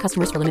 Promo rate for new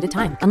customers for limited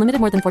time. Unlimited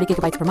more than 40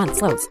 gigabytes per month.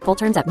 Slows full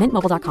terms at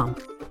mintmobile.com.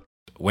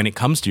 When it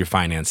comes to your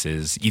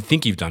finances, you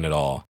think you've done it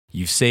all.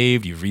 You've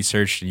saved, you've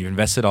researched, and you've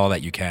invested all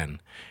that you can.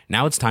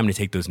 Now it's time to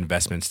take those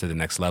investments to the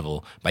next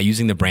level by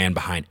using the brand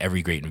behind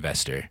every great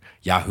investor,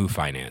 Yahoo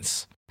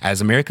Finance.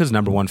 As America's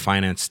 #1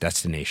 finance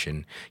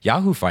destination,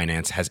 Yahoo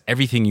Finance has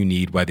everything you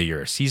need, whether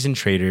you're a seasoned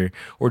trader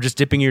or just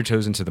dipping your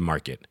toes into the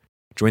market.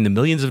 Join the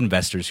millions of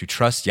investors who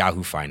trust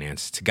Yahoo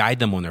Finance to guide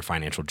them on their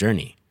financial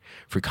journey.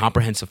 For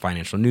comprehensive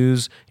financial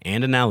news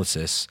and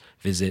analysis,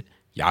 visit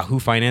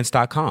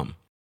yahoofinance.com.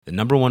 The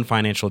 #1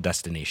 financial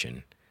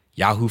destination,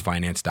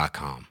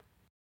 yahoofinance.com.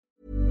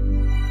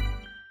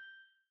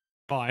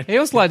 Fine.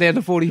 He'll slow down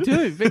to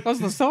 42 because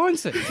the sign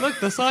says. Look,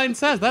 the sign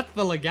says that's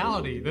the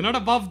legality. They're not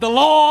above the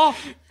law.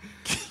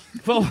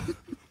 Well,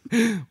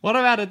 what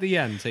about at the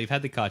end? So you've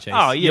had the car chase.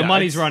 Oh, yeah. Your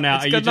money's run out.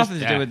 It's Are got you just,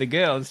 nothing to do with the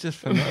girl. It's just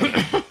for me.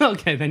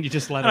 Okay, then you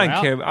just let her I don't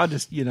out. care. I'll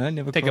just,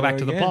 never Take call her back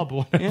to the again. pub.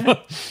 Or whatever.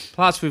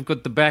 Plus, we've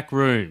got the back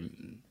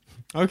room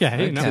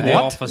Okay. to the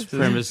office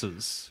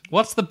premises.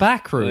 What's the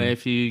back room? Where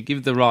if you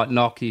give the right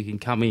knock, you can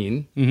come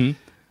in. Mm-hmm.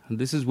 And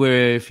this is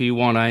where, if you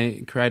want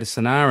to create a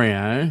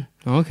scenario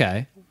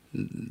Okay.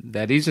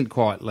 that isn't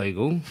quite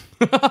legal,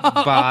 but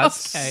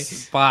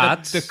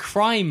The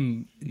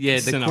crime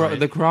scenario.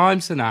 the crime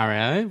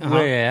scenario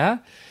where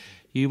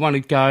you want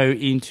to go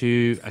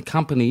into a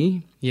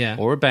company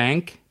or a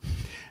bank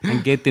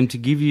and get them to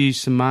give you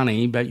some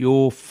money, but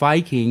you're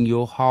faking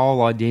your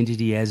whole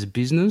identity as a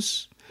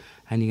business,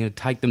 and you're going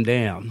to take them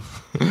down.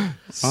 Right?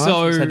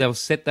 So they'll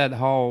set that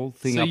whole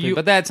thing So up, you-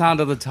 but that's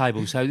under the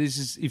table. So this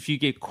is if you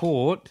get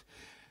caught,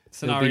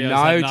 there'll be Scenarios have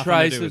no nothing to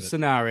trace do of with it.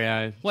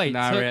 scenario. Wait,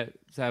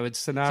 so it's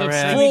So scenario.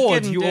 fraud,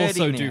 getting you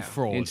also dirty do now.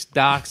 fraud. It's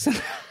dark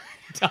scenario.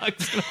 Dark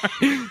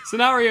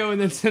scenario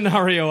and then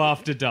scenario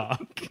after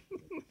dark.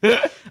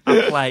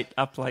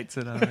 Up late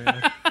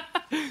scenario.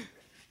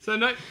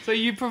 So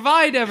you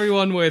provide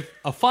everyone with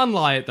a fun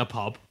lie at the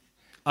pub,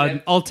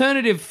 an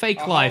alternative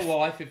fake life,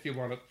 if you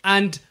want it.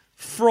 and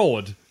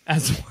fraud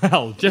as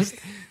well. Just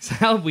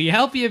so we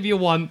help you if you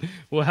want,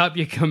 we'll help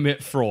you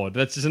commit fraud.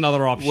 That's just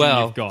another option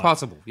Well, you've got.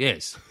 possible,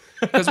 yes.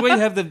 Because we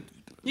have the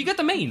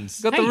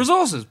means. got the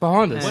resources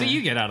behind us. What do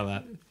you get out of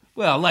that?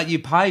 Well, like you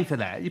pay for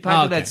that. You pay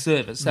for that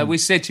service. So we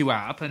set you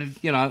up, and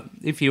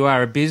if you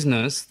are a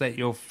business that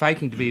you're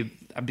faking to be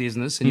a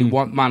business and you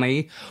want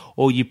money,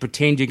 or you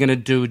pretend you're going to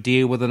do a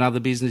deal with another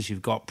business,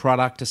 you've got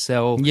product to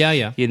sell.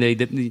 Yeah. You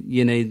need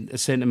a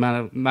certain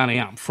amount of money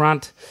up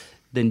front.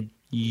 Then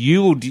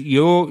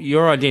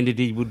your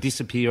identity will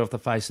disappear off the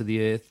face of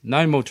the earth.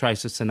 No more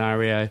trace of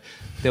scenario.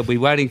 They'll be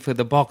waiting for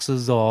the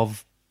boxes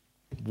of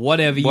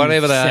Whatever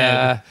they said.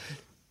 are,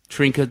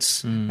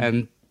 trinkets,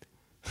 and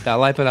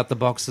they'll open up the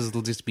boxes.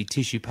 It'll just be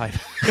tissue paper.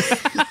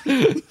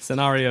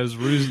 Scenarios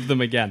rused them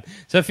again.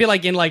 So I feel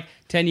like in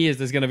 10 years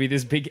there's going to be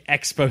this big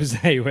expose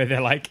where they're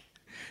like,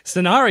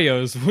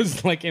 scenarios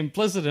was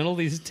implicit in all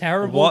these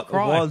terrible What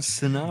crimes. was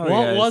scenarios?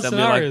 What was There'll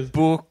be, scenarios?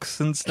 books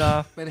and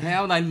stuff. But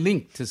how are they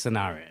linked to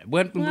scenario?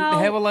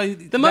 How will they?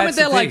 The moment that's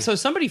they're thing. so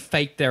somebody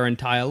faked their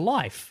entire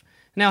life.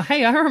 Now,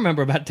 hey, I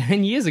remember about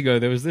 10 years ago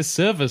there was this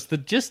service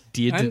that just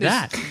did And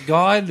that. this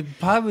guy at the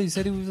pub, he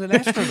said he was an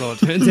astronaut.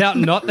 Turns out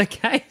not the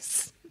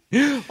case.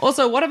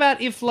 Also, what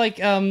about if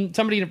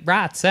somebody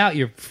rats out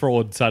your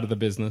fraud side of the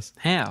business?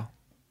 How?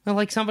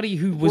 Well, somebody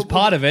who was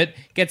part of it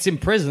gets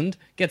imprisoned,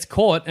 gets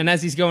caught, and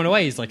as he's going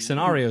away, he's like,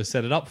 scenario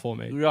set it up for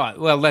me. Right.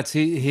 Well, that's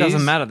his.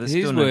 Doesn't matter, there's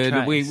his still no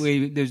word.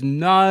 trace. There's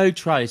no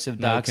trace of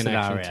dark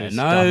connection scenario. to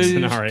No dark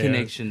scenario.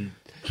 connection.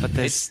 But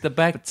there's It's the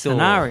back door.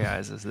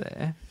 scenarios is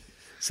there.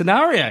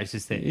 Scenarios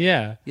is there.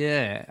 Yeah.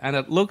 Yeah, and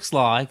it looks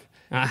like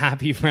A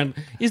happy friend.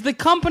 Is the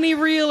company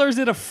real or is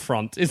it a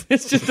front? Is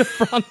this just a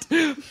front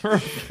for a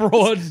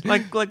fraud?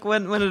 Like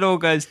when it all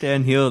goes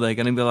downhill, they're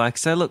going to be like,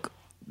 so look,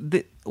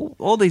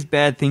 all these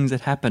bad things that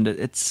happened,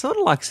 it's sort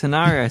of like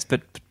scenarios,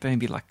 but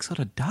maybe sort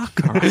of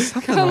darker or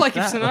something Kind of like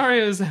if that.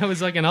 scenarios that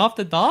was an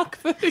after dark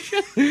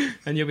version,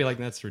 and you'll be like,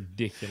 "That's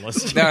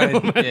ridiculous."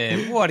 no.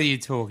 Yeah, what are you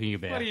talking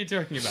about? What are you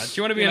talking about? Do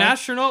you want to be an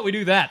astronaut? We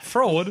do that.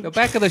 Fraud. The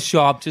back of the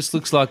shop just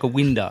looks like a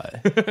window,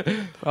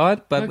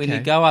 right? But when you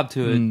Okay. go up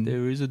to it,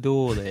 there is a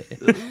door there.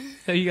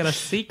 So you got a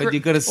secret. But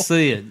you've got to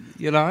see it,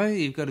 you've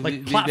got to like be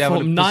able to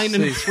platform 9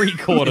 perceive.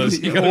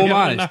 3/4. You got to know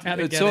Almost. how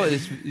to It's get all,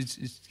 it.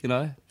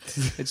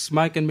 it's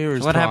smoke and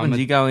mirrors. So what time. happens?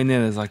 You go in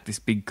there, there's this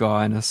big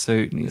guy in a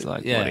suit, and he's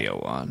like, Yeah. what do you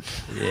want?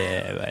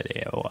 Yeah, what do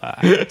you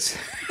want?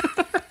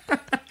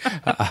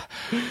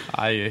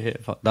 Are you here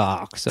for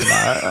dark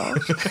scenarios?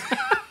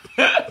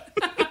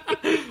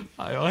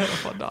 Are you here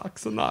for dark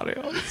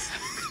scenarios?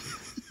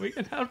 We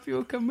can help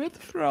you commit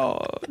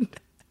fraud.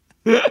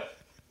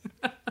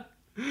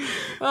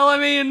 Well, I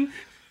mean,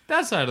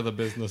 that side of the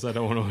business I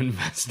don't want to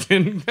invest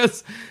in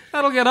because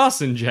that'll get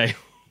us in jail.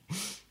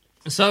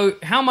 So,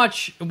 how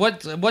much?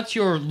 What's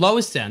your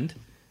lowest end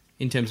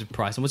in terms of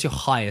price, and what's your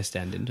highest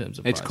end in terms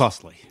of price? It's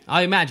costly.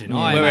 I imagine.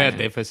 We're out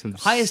there for some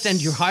highest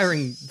end. You're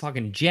hiring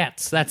fucking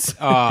jets. That's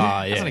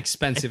that's an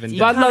expensive You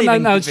investment. can't But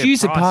even no, give it's it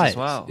user price pays. as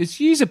well. It's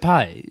user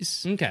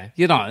pays. Okay.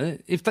 You know,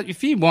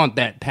 if you want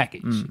that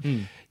package,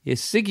 you're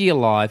sick of your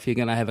life, you're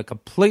going to have a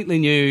completely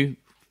new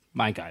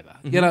makeover.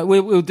 You know,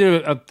 we'll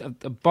do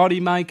a body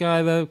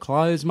makeover,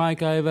 clothes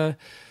makeover,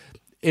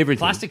 everything.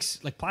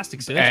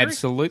 Plastic surgery.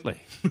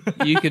 Absolutely.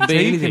 You can be So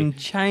you anything. can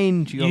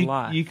change your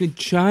life. You can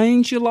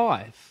change your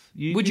life.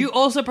 Would you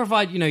also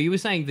provide? You were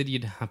saying that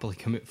you'd happily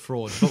commit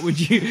fraud, but would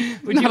you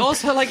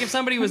also, like, if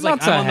somebody was like,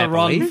 Not so I'm on the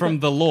happily. run from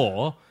the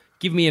law,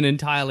 give me an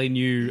entirely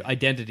new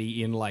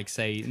identity in, like,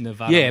 say,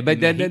 Nevada? Yeah, but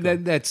Mexico?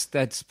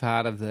 that's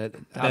part of the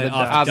after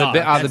dark. other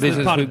That's the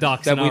business part of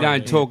dark that we scenario.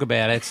 don't talk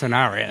about at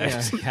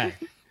scenarios. Okay.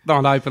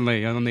 Not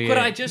openly on the Could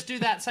air. I just do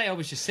that? Say I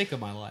was just sick of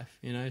my life.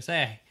 Say,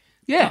 hey,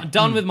 Yeah.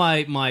 done with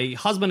my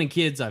husband and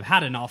kids. I've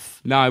had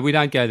enough. No, we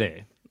don't go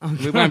there.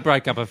 We won't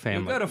break up a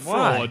family. Go to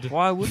Why? fraud.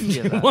 Why wouldn't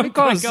you? Though? Won't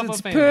Because break up a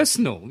it's family.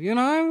 personal, you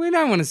know. We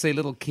don't want to see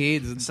little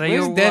kids. So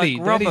Where's you're Daddy?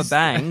 like rubber Daddy's,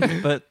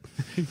 bang, but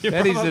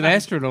Daddy's an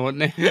astronaut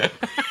now.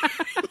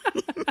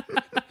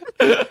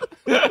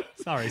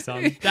 Sorry,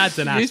 son. Dad's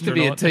an astronaut. Used to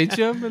be a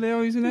teacher, but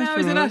now he's an Now astronaut.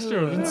 he's an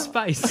astronaut in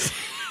space.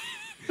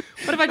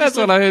 What if I That's just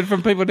what I heard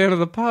from people down at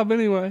the pub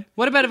anyway.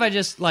 What about if I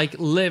just, like,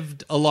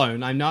 lived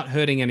alone? I'm not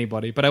hurting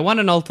anybody, but I want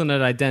an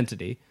alternate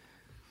identity.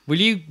 Will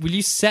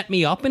you set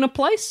me up in a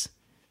place?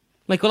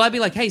 Like, will I be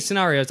like, hey,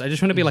 scenarios, I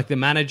just want to be like the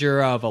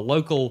manager of a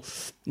local,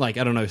 like,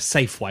 I don't know,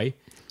 Safeway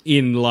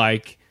in,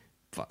 like,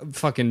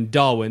 fucking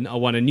Darwin. I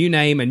want a new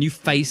name, a new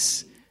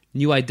face,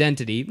 new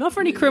identity. Not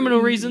for any criminal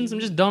reasons. I'm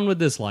just done with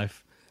this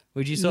life.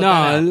 Would you sort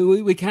that out?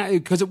 No, we can't,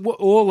 because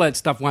all that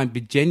stuff won't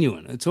be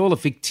genuine. It's all a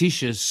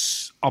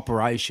fictitious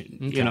operation.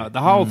 You know, the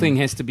whole thing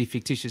has to be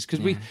fictitious because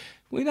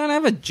we don't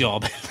have a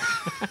job.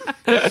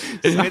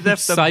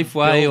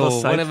 Safeway build a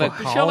or whatever.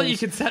 Safeway. Surely you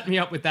could set me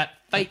up with that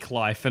fake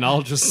life and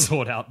I'll just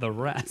sort out the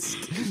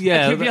rest.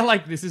 Yeah, Like, if you're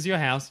like, this is your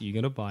house, you're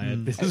going to buy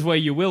it. This is where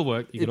you will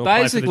work. You're going to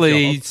apply for the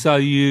Basically, job. so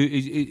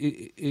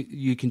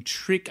you can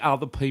trick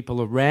other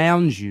people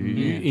around you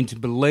into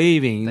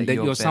believing that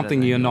you're better something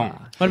than you're you not.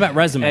 are. What about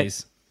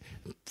resumes?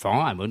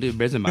 Fine, we'll do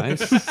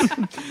resumes.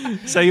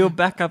 So you'll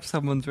back up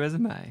someone's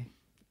resume.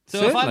 So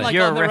if I'm Certainly. like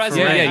You're on a the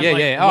referee. resume,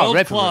 Yeah. I'm like Oh,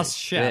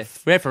 world-class referee.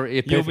 chef, Yeah. Referee.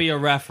 Yeah, you'll perfect. be a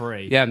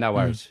referee. Yeah, no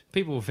worries.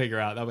 People will figure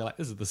out. They'll be like,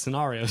 this is the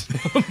scenarios.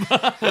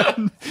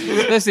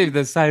 Especially if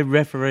the same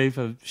referee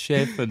for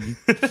chef and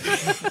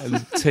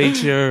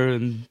teacher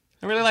and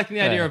I really like the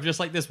idea Yeah. of just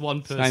like this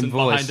one Same person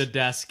voice. behind a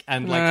desk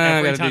and like Ah,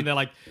 every gotta time be- they're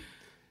like,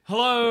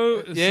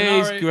 hello. Yeah,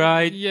 he's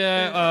great.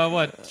 Yeah,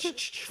 what? Flick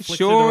through the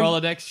Sean.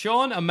 Rolodex.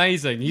 Sean,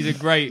 amazing. He's a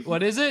great,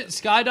 what is it?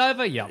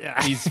 Skydiver?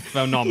 Yeah. He's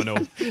phenomenal.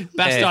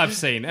 Best Yeah. I've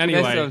seen.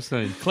 Anyway. Best I've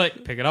seen.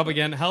 Click, pick it up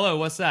again. Hello,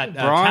 what's that?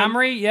 Brian?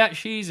 Camry? Yeah,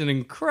 she's an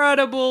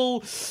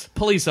incredible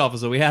police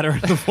officer. We had her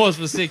in the force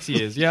for 6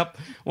 years. Yep.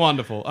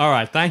 Wonderful. All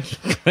right, thank you.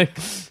 Click.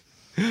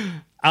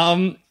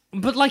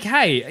 But like,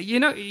 hey,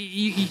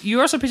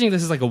 you're also pitching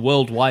this as like a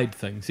worldwide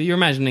thing. So you're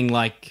imagining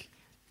like,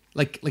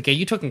 are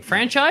you talking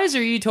franchise or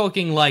are you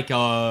talking like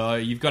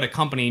you've got a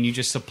company and you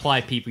just supply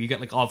people? You get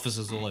like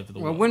offices all over the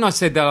well, world. when I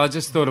said that, I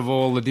just thought of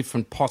all the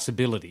different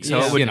possibilities. So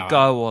it would you know.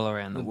 go all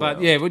around the world.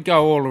 But yeah, it would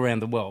go all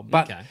around the world.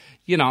 But Okay.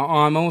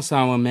 I'm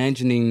also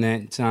imagining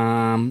that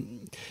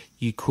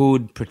you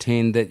could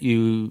pretend that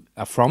you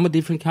are from a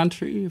different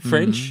country,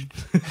 French.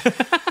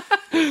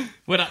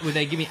 Would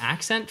they give me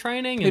accent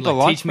training and People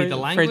like like teach me the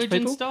French language and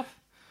people. stuff?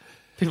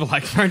 People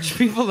like French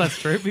people. That's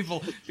true.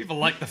 People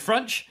like the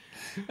French.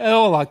 They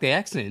all like the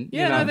accent.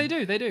 Yeah, you know. no, they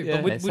do. They do.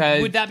 Yeah, But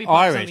so would that be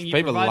part of Irish? something you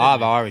People provided love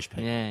me? Irish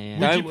people. Yeah.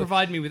 Would you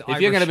provide me with Irish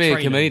If you're going to be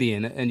training? a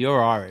comedian and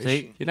you're Irish,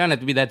 See? you don't have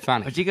to be that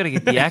funny. But you got to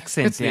get the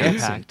accents The down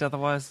accent. packed,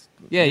 otherwise.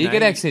 Yeah, you know,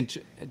 get accent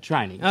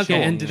training. Okay,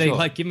 sure, and do they sure.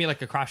 like give me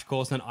like a crash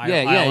course on Yeah,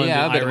 Ireland a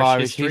and bit of Irish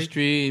Irish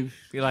history.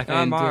 Be like, And,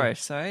 I'm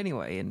Irish. So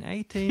anyway, in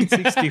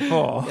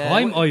 1864.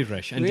 I'm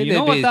Irish, and we do you had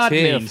know a what bit that of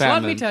potato means? Let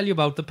me famine. tell you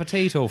about the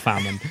potato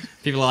famine.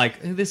 People are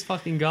like, this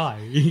fucking guy.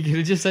 You could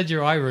have just said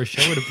you're Irish.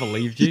 I would have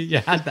believed you. You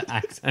had the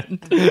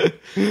accent.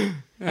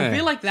 I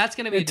feel like that's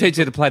going to be a Teach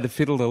you to play the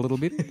fiddle a little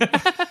bit.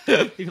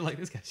 People are like,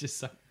 this guy's just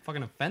so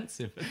fucking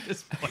offensive at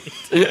this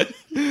point.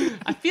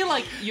 I feel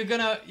like you're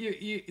gonna.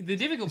 The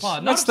difficult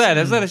part. What's that?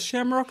 Is that a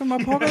shamrock in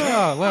my pocket?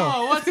 Oh, well.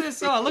 Oh, what's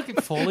this? Oh, look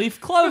at four-leaf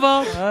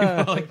clover. People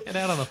are like, get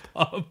out of the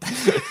pub.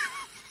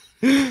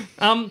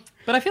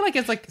 But I feel like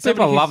it's like People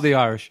somebody love who's- the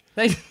Irish.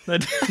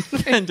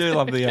 They do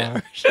love the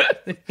Irish.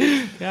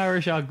 The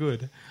Irish are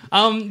good.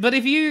 But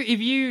if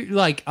you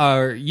like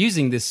are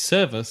using this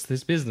service,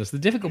 this business, the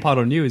difficult part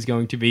on you is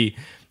going to be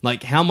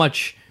like how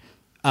much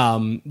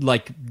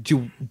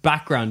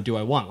background do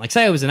I want? Like,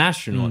 say I was an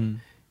astronaut.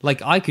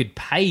 Like, I could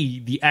pay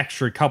the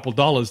extra couple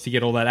dollars to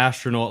get all that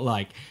astronaut,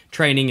 like,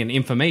 training and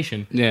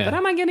information. Yeah. But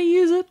am I going to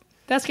use it?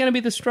 That's going to be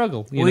the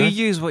struggle. You know? You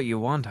use what you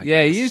want, I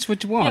Yeah, guess. use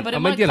what you want. Yeah, but it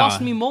might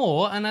cost me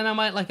more, and then I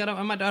might, like, I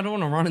don't want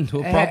to run into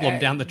a problem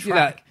down the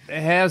track.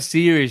 How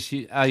serious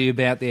are you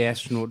about the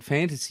astronaut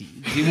fantasy?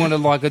 Do you want to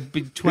like a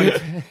big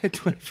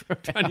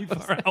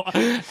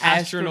 24-hour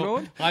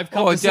astronaut. I've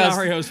come Or to just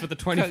scenarios for the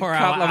 24-hour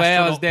couple of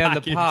hours astronaut down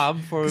package. the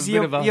pub for a bit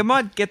You, of a... you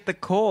might get the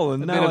call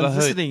and bit no of a one's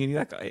hoot. listening, and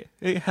you're like,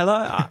 hey,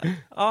 hello,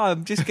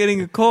 I'm just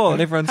getting a call,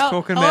 and everyone's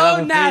talking Hello, about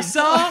other things.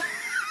 NASA!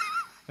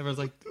 Everyone's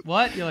like,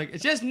 what? You're like,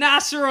 it's just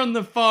NASA on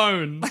the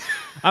phone.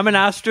 I'm an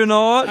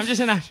astronaut. I'm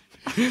just an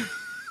astronaut.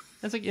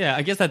 That's like, yeah,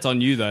 I guess that's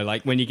on you, though,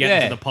 like, when you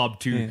get to the pub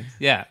to...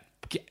 Yeah.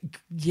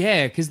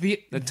 Yeah, because The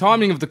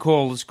timing of the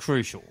call is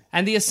crucial.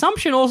 And the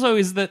assumption also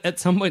is that at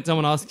some point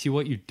someone asks you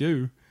what you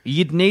do.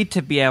 You'd need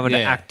to be able to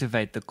Yeah.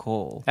 activate the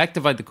call.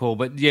 Activate the call,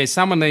 but yeah,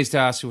 someone needs to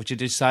ask you what you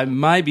do. So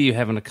maybe you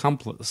have an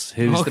accomplice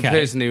who's the Okay.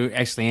 person who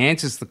actually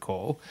answers the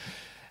call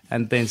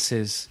and then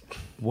says,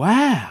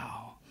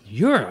 wow,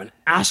 You're an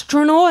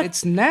astronaut?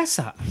 it's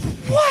NASA.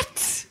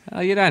 What? Oh,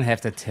 you don't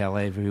have to tell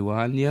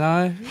everyone, you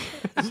know.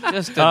 It's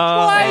just a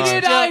Why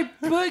did I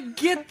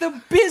get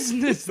the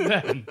business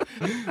then?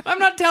 I'm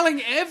not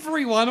telling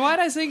everyone. Why'd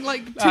I think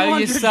like $200? Oh,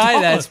 you say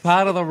that's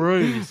part of the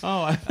ruse.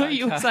 Oh, I thought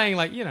you were saying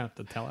like, you don't have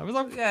to tell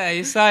everyone. Yeah,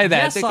 you say that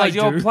Yes, because I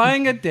you're do.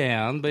 playing it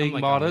down, being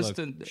like, oh, modest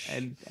look.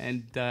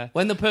 and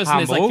When the person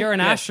is like, humble. you're an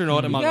Yeah.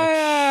 astronaut, I'm like,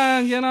 Yeah,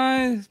 you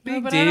know, big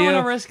no, but deal. I don't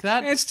want to risk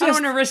that. It's I don't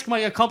just want to risk my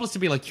accomplice to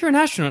be like, you're an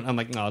astronaut. I'm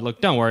like, no, look,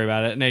 don't worry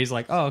about it. And he's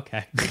like, oh,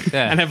 okay.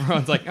 Yeah. And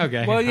everyone's like,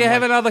 okay. well, you I'm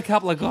have like, another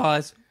couple of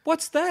guys.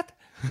 What's that?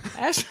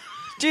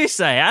 Do you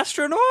say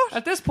astronaut?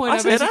 At this point, I I'm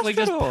said basically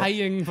just astronaut.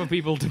 paying for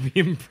people to be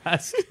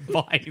impressed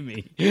by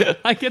me.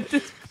 Like, at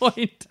this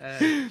point,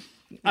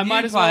 I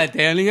might as play well.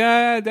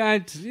 it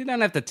down. You don't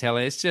have to tell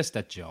it. It's just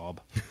a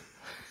job.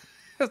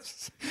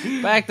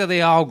 Back to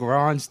the old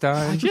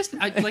grindstone.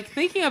 Like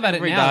thinking about it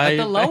Every now, day.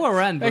 at the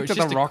lower end, where Back it's to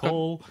just the a rocket.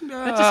 call.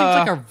 That just seems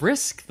like a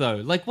risk, though.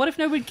 Like, what if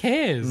nobody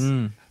cares?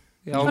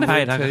 The old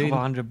Paid like routine.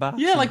 $200.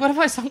 Yeah, like what if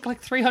I sunk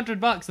like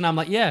 $300 and I'm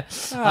like, yeah,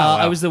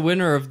 I was the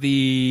winner of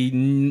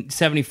the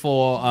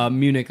 74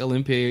 Munich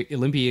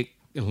Olympics.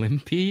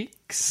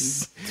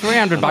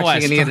 $300 I bucks. I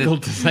You're gonna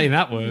struggled to say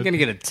that word.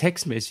 get a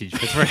text message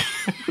for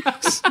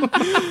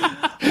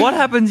 $300. What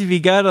happens if you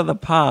go to the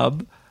pub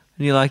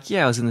and you're like,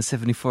 yeah, I was in the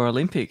 74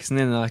 Olympics, and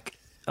then they're like,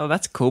 oh,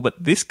 that's cool,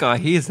 but this guy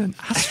here's an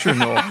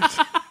astronaut.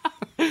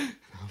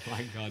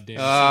 My God damn.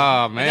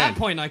 Oh At man, that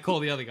point, I call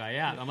the other guy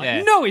out. I'm like,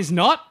 Yeah. no, he's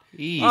not.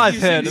 I've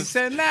heard of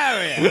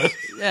scenario.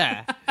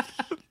 Yeah,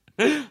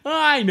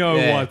 I know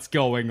Yeah. what's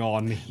going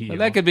on here. well,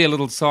 that could be a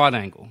little side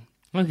angle.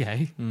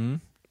 Okay.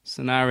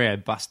 Scenario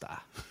buster.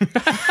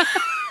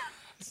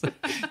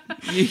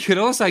 You could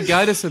also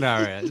go to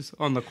scenarios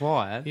on the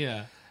quiet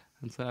Yeah.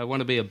 and say, I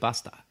want to be a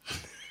buster.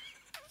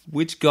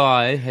 Which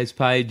guy has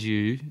paid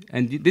you?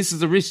 And this is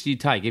the risk you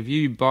take. If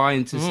you buy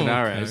into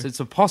scenarios, okay. it's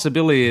a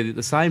possibility that at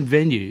the same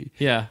venue,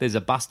 Yeah. there's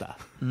a buster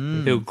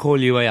who'll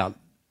call you out.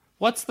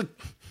 What's the...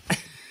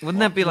 Wouldn't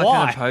that be like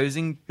Why?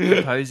 an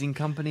opposing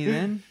company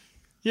then?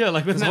 Yeah,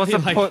 like, wouldn't that What's be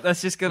the like... point?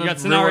 That's just going you to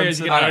got scenarios,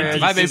 you got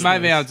scenarios. ideas.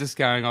 Maybe I'm just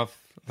going off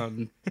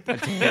on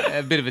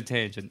a bit of a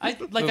tangent. I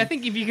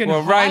think if you can...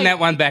 Well, hire- rein that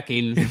one back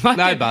in. If I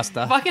No can-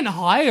 buster. If I can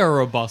hire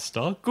a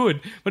buster,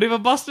 good. But if a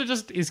buster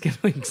just is going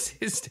to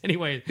exist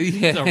anyway,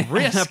 it's a And a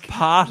risk.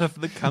 part of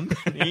the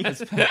company.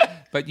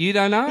 But you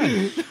don't know.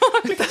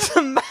 It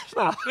doesn't matter.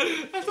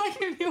 It's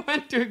like if you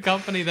went to a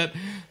company that,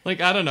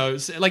 like, I don't know,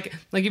 like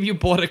if you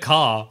bought a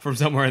car from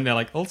somewhere and they're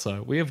like,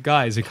 also, we have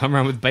guys who come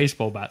around with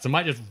baseball bats and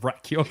might just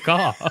wreck your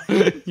car.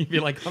 You'd be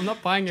like, I'm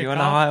not buying Do you a want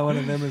to car. hire one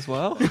of them as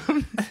well?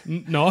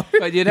 No.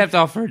 But you'd have to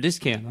offer a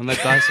discount on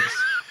that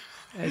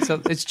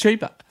basis. It's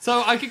cheaper.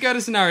 So I could go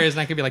to scenarios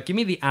and I could be like, give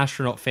me the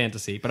astronaut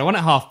fantasy, but I want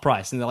it half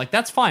price. And they're like,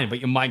 that's fine,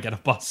 but you might get a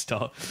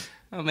buster.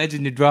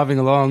 Imagine you're driving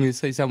along, you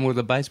see someone with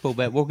a baseball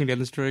bat walking down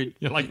the street.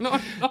 You're like, no,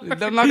 I'm not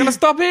going to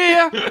stop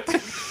here. I'm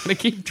gonna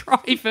keep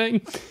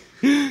driving.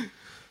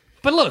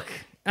 But look,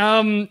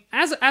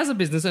 as a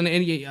business, and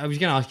I was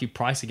going to ask you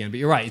price again, but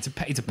you're right.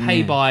 It's a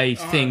pay by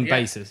thing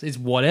basis. It's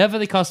whatever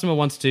the customer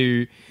wants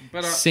to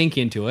sink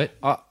into it.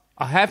 I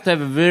have to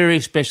have a very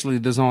specially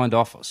designed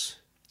office.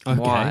 Okay.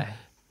 Why?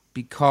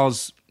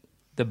 Because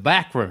the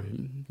back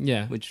room,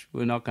 Yeah. which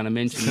we're not going to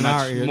mention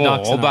Scenario- much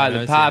dark more, but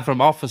scenarios, apart yeah.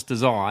 from office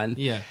design,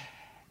 Yeah.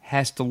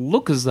 has to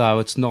look as though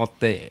it's not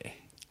there.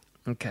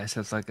 Okay, so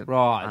it's like a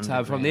Right.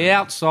 So from the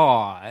underground.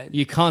 outside,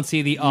 You can't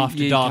see the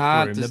after you dark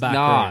can't room, the just- back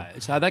no.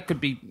 room. So that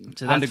could be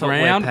So that's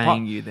underground, what we're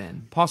paying you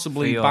then.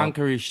 possibly for your-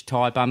 bunkerish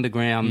type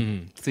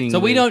underground thing. So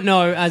we where don't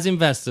know, as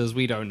investors,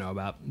 we don't know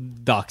about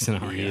dark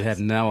scenarios. You have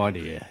no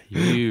idea.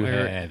 You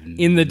We're have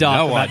in the dark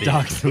no about idea.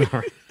 dark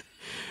scenario.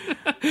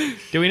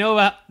 Do we know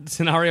about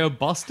scenario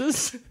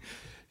busters?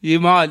 You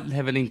might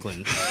have an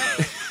inkling.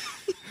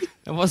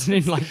 It wasn't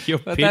in like your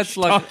But pitch that's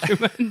like-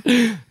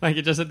 document. Like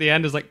it just at the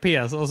end is like,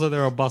 P.S. Also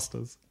there are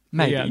busters.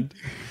 Maybe. The end.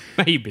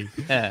 Maybe.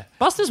 Yeah.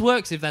 Busters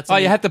works if that's. Oh,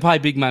 you have to pay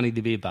big money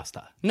to be a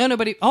buster. No,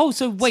 nobody. Oh,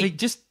 so wait,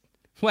 just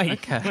wait.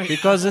 Okay.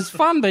 Because it's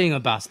fun being a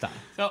buster.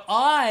 So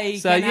I.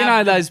 So can you know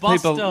have the those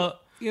people, buster-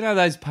 you know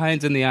those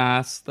pains in the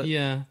ass. That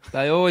Yeah.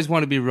 They always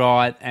want to be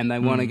right, and they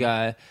want to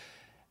go.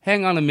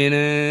 Hang on a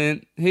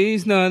minute.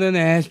 He's not an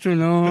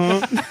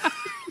astronaut.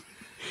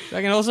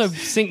 I can also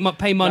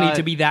pay money No.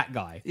 to be that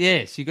guy.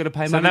 Yes, you got to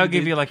pay So money. they'll to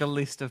give be- you like a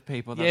list of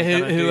people that yeah, are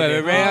gonna who do are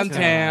their around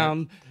buster.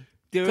 town.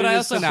 doing Could I a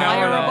also scenario.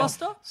 hire a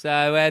buster?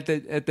 So at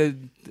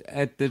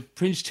the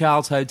Prince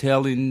Charles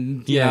Hotel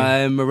in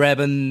Yeah.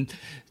 Moorabbin,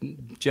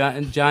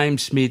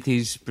 James Smith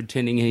is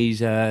pretending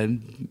he's a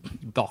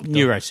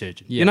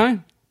neurosurgeon. Yeah. You know,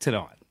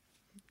 tonight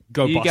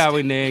Go you bust. go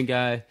in there and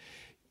go,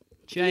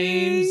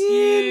 James.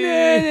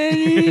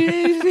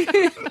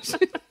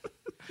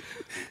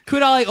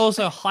 Could I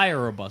also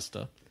hire a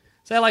buster?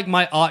 Say like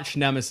my arch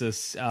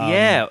nemesis.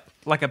 Yeah,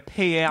 like a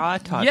PI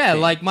type. Yeah,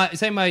 thing. like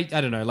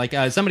I don't know, like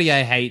somebody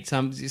I hate,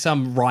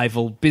 some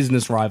rival,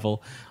 business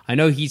rival. I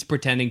know he's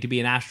pretending to be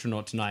an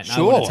astronaut tonight, and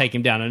I want Sure. to take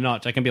him down a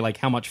notch. I can be like,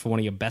 how much for one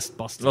of your best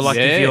busters? Or like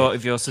Yeah.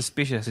 if you're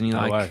suspicious and you're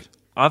No like, worries.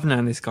 I've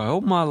known this guy all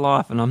my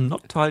life and I'm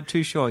not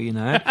too sure, you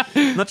know.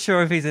 Not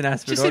sure if he's an It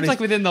astronaut. just seems like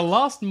within the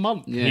last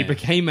month he Yeah.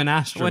 became an we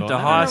astronaut. went to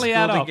That high doesn't really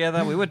add school up.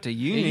 together. We went to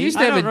uni. He used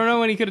to I have don't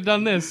know when he could have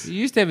done this. He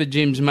used to have a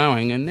Jim's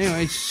mowing, and now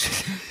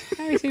he's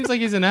He seems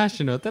like he's an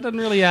astronaut. That doesn't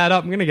really add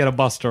up. I'm going to get a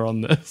buster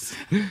on this.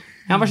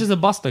 How much does a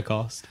buster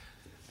cost?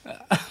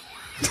 How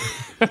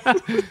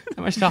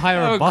much to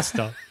hire a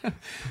buster?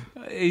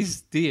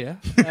 he's dear.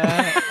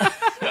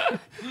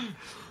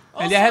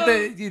 And you have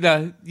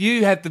to,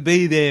 you have to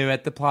be there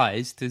at the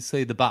place to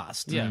see the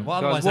bust. Yeah, well,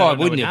 Because otherwise that why would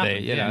wouldn't you happen.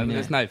 be? Yeah.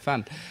 There's no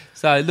fun.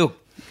 So look,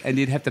 and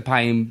you'd have to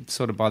pay him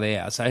sort of by the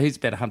hour. So he's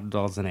about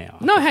 $100 an hour.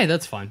 No, hey,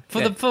 that's fine.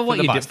 For what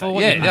the you do. buster. For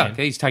what yeah, you pay. look,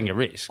 he's taking a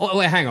risk. Oh,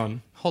 wait, hang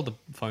on. Hold the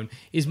phone.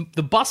 Is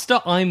the buster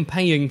I'm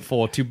paying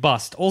for to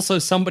bust also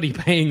somebody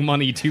paying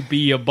money to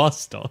be a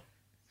buster?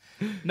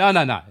 No.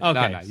 Okay, no.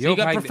 so you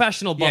got paying-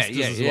 professional busters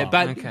yeah, as yeah. well.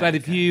 But Okay, but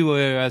if you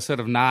were a sort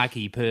of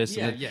narky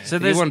person, Yeah. So so you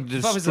there's- wanted to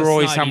if I was a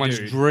destroy snidey someone's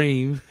dude.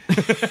 dream,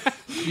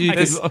 you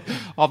could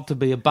opt to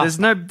be a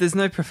buster. There's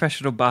no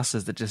professional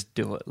busters that just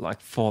do it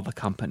like for the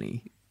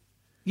company.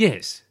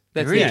 Yes,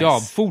 that's There their is.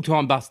 job,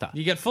 full-time buster.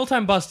 You get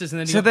full-time busters and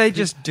then you So got they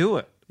just do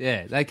it.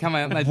 Yeah, they come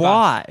out and they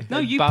Why? bust. No,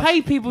 They you bust.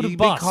 pay people to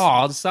bust.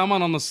 Because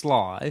someone on the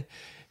sly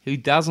who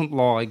doesn't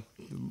like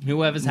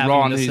whoever's having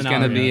Ron, the who's scenario.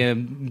 going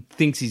to be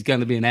thinks he's going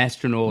to be an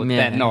astronaut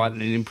Yeah. that night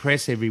and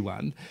impress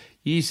everyone.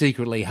 You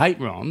secretly hate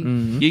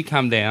Ron. You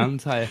come down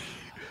and say,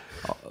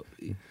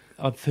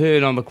 I've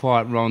heard on the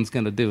quiet Ron's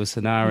going to do a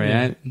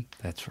scenario.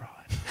 That's right.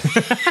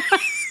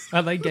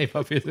 Oh, they gave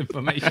up his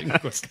information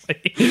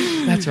quickly.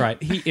 That's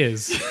right. He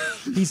is.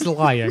 He's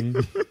lying.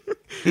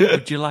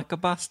 Would you like a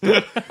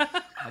buster?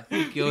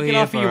 You're We here can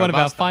offer for you a one of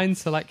our buster. fine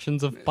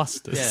selections of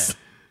busters.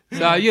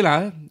 So,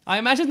 I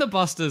imagine the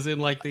busters in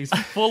like these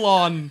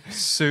full-on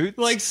Suits?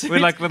 Like suits.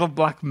 With like little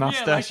black yeah, like,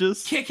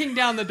 mustaches? kicking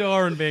down the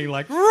door and being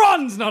like,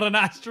 "Ron's not an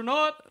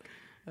astronaut."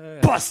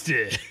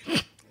 Busted.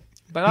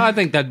 But I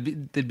think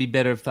they'd be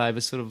better if they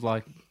were sort of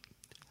like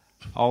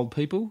old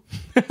people.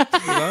 You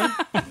know?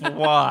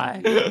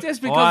 Why?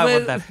 Just because Why they're-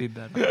 would that be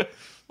better?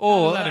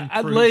 Or That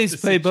at improves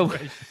least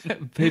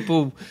the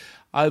people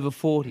over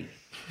 40.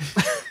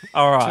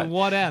 All To right.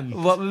 what end?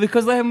 Well,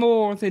 because they have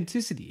more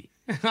authenticity.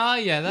 Oh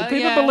yeah, that,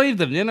 People yeah. believe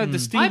them, I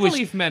distinguished.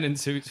 believe men in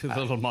suits with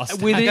little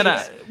mustaches. with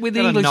With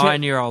English, a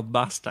 9-year-old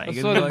buster.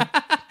 You sort can of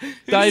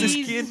be like,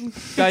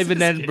 David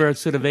Attenborough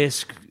sort of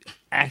esque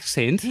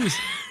accent.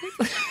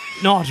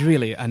 not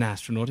really an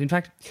astronaut. In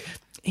fact,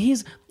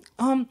 he's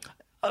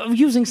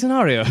using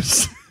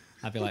scenarios.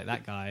 I feel like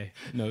that guy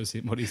knows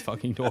what he's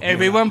fucking talking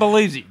Everyone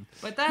believes him.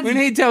 But that's When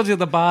he tells you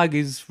the bug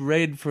is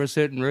red for a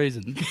certain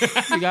reason,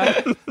 you go,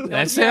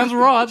 that sounds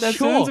right. That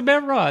Sure. sounds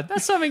about right.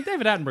 That's something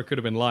David Attenborough could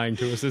have been lying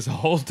to us this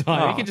whole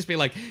time. He could just be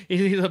like,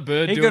 he's a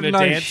bird he doing could a know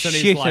dance, and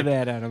he's shit like,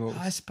 about animals.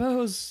 I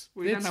suppose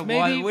We don't, it's know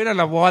maybe why, we don't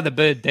know why the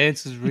bird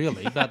dances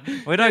really, but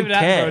We don't David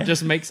care. Attenborough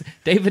just makes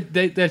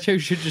that show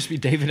should just be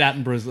David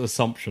Attenborough's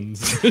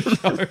assumptions.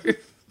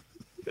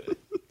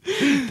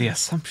 The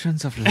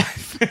assumptions of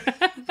life.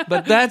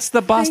 but that's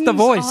the Buster Things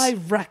voice. I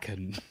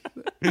reckon.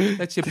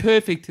 That's your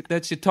perfect.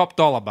 That's your top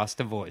dollar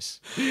Buster voice.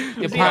 You're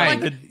Does he have,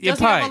 paying. like, You're does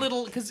he have a paying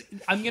little? Because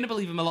I'm going to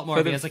believe him a lot more For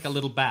if he the- has like a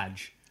little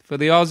badge. for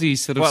the Aussies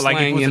sort of What, like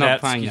he slang. puts You're it not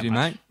out, paying excuse that you,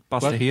 much. mate?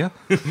 Buster What? here.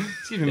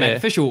 Excuse me, mate. Yeah.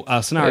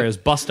 Official scenario is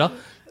Buster.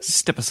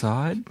 Step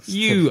aside.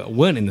 You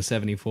weren't in the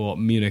 '74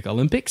 Munich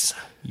Olympics.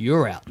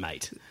 You're out,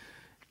 mate.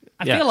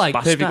 I Yeah, feel like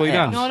perfectly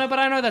done. No, but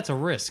I know that's a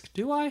risk.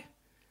 Do I?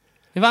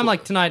 If I'm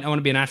like tonight, I want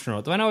to be an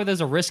astronaut. Do I know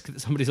there's a risk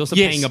that somebody's also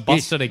Yes, paying a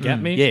buster to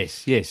get me?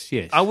 Yes.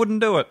 I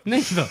wouldn't do it.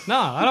 Neither. No,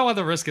 I don't want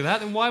the risk of that.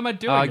 Then why am I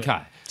doing it?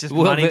 Okay. Just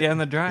Well, money but- down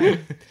the drain.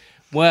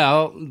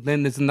 Well,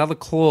 then there's another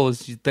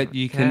clause that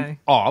you can Okay.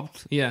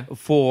 opt Yeah.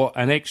 for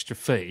an extra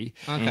fee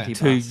Okay.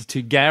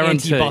 to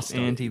guarantee. Anti-buster.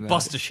 Anti-buster.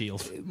 Buster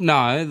shield.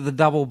 No, the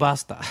double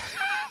buster.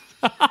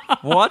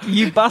 What?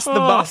 You bust the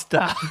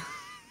buster.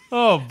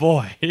 Oh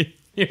boy.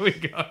 Here we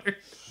go.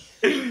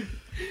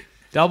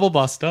 Double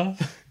buster.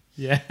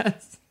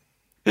 Yes.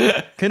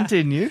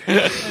 Continue.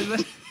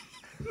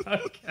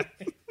 Okay.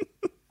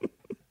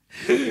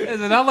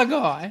 There's another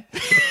guy.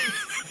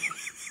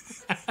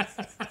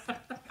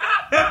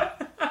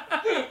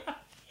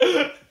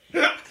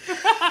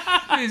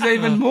 He's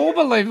even more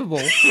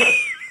believable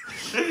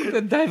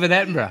than David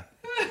Attenborough.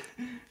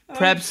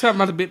 Perhaps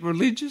someone a bit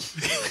religious.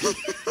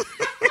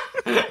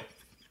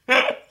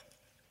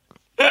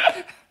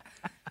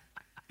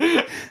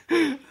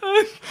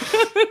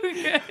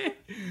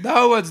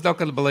 No one's not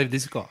going to believe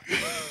this guy.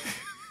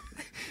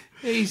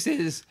 He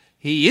says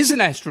he is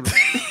an astronaut.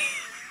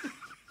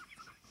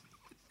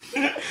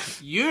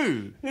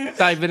 You,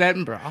 David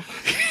Attenborough.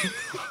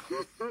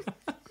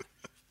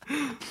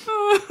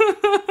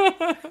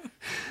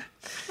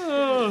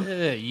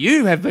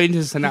 You have been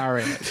to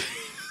scenario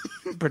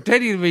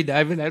pretending to be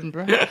David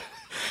Attenborough.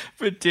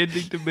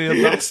 Pretending to be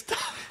a buster.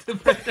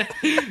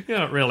 You're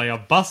not really a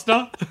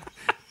buster.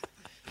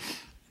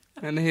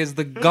 And here's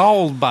the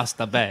Gold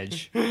Buster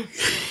badge.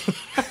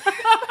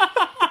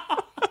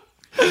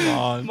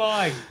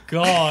 My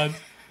God.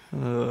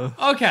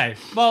 Okay,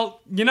 well,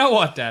 you know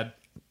what, Dad?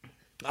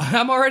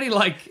 I'm already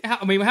like,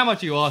 how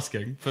much are you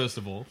asking, first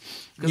of all?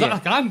 Because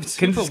I'm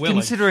super willing.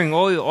 Considering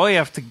all you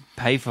have to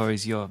pay for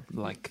is your,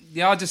 like...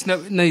 Yeah, I just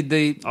need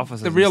the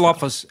Offices the real and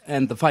stuff. office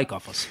and the fake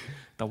office.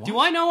 Do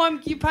I know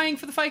you paying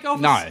for the fake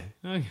office? No.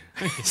 Okay.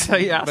 So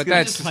yeah, But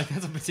That's that's...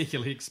 that's a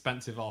particularly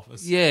expensive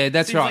office. Yeah,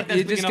 that's Seems right. like that's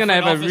You're big just enough going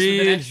to for have an a office with an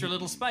really... extra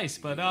little space,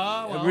 but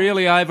well. A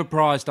really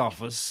overpriced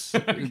office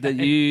that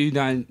you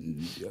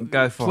don't...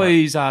 go for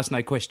Please ask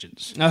no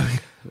questions.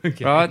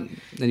 Okay. Right?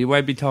 And you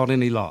won't be told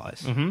any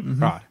lies.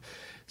 Mm-hmm. Right.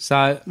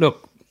 So,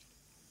 look,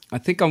 I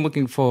think I'm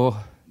looking for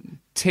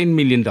 $10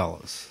 million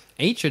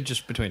Each or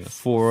just between us?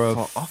 for a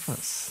For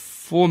office.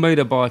 4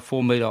 metre by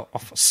 4 metre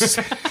office.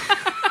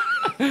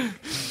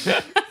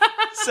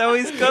 So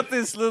he's got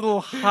this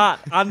little hut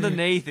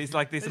underneath. It's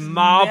like this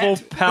marble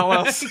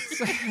palace.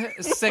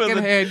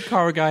 Second-hand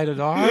corrugated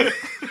iron.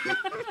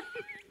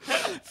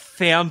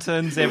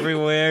 Fountains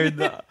everywhere. In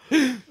the,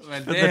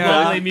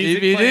 Lovely music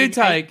if you do playing, 8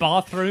 take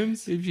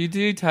bathrooms. if you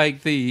do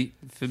take the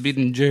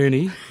forbidden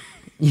journey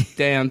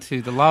down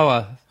to the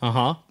lower,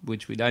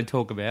 which we don't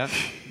talk about,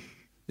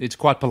 it's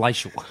quite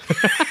palatial.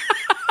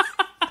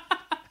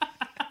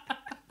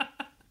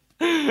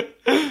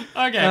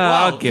 Okay, well,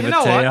 I'll give you it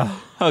know to what? you.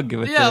 I'll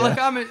give it to Yeah, you. look,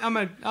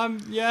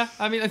 yeah.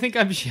 I mean, I think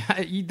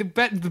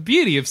the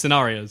beauty of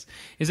scenarios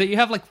is that you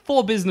have like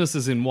 4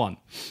 businesses in one.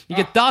 You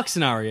get dark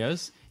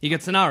scenarios, you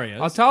get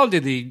scenarios. I told you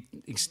the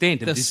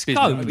extent of The this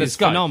scope business. is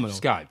phenomenal.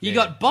 Scope, You yeah.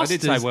 got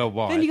busters. I did say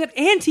worldwide. Then you got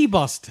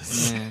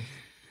anti-busters.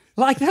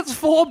 Like, that's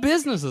 4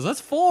 businesses.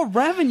 That's 4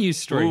 revenue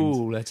streams.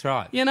 Ooh, that's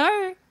right. You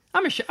know?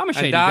 I'm a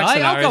shady dark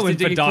guy. I'll go scenarios, in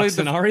did you for dark include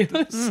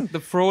scenarios. The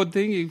fraud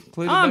thing you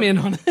included. I'm that? in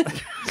on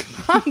it.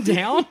 I'm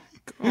down.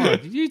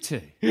 God, you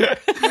two.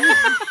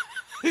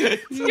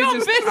 It's your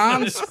business.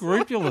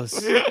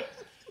 Unscrupulous.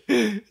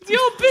 It's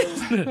your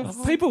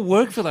business. People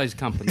work for those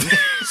companies.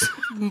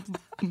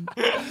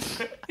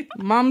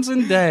 Mums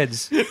and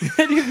dads. And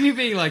if you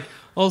being like,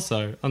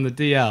 also on the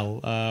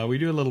DL, we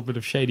do a little bit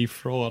of shady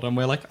fraud, and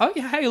we're like, oh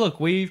yeah, hey,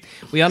 look, we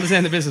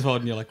understand the business world,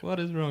 and you're like, what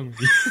is wrong with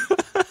you?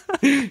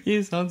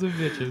 You sons of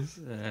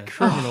bitches,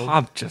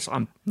 criminals.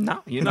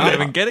 No, you're not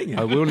even getting it.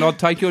 I will not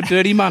take your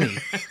dirty money.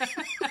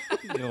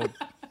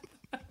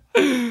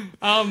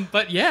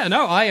 But yeah,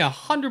 no, I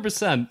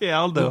 100%. Yeah,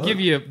 I'll do will it. give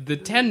you the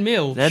 10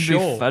 mil.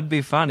 That'd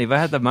be fun. If I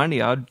had the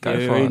money, I'd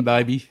go for it.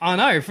 baby. I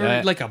know, for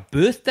Yeah. like a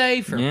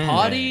birthday, for a Yeah.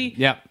 party.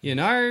 Yep. You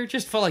know,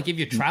 just for like if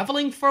you're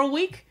traveling for a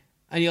week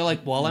and you're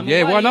like, well, I'm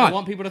Yeah, away, why not? I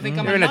want people to think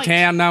I'm You're in a knight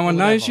town, no or one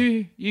knows whatever.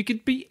 you. You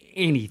could be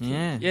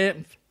anything. Yeah.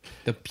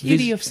 The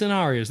beauty of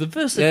scenarios, the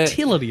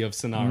versatility of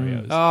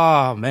scenarios.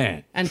 Oh,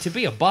 man. And to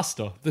be a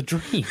buster, the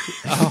dream.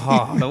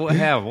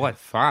 Oh, what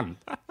fun.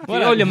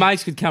 All your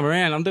mates could come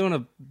around. I'm doing a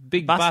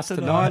big bust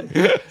tonight.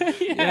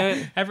 Yeah.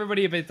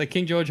 Everybody at the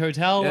King George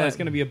Hotel, Yeah. there's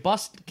going to be a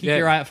bust. Keep Yeah.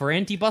 your eye out for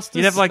anti-busters.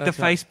 You'd have like That's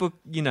the right. Facebook,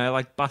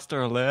 like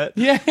Buster Alert.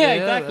 Yeah, Yeah,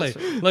 exactly.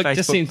 Look,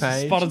 just Facebook seen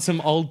page. spotted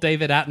some old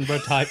David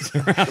Attenborough types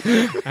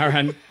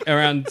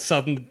around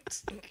Southern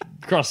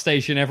Cross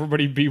Station.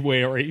 Everybody be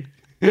wary.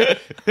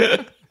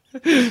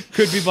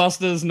 Could be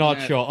busters,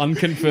 not sure.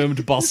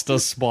 Unconfirmed buster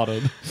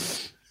spotted.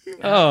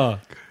 Oh,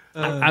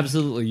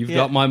 absolutely. You've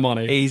got my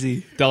money.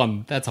 Easy.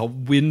 Done. That's a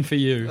win for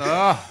you.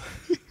 Oh,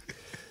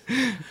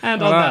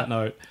 And on that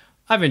note,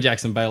 I've been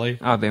Jackson Bailey.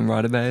 I've been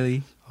Ryder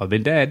Bailey. I've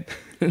been Dad.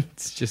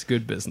 It's just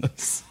good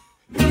business.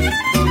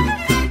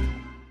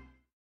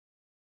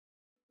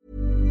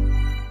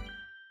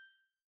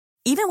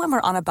 Even when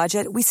we're on a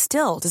budget, we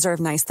still deserve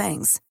nice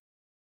things.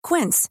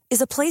 Quince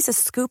is a place to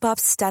scoop up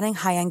stunning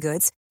high-end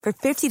goods for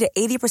 50 to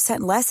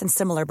 80% less than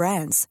similar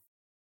brands.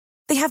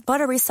 They have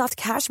buttery soft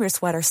cashmere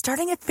sweaters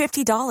starting at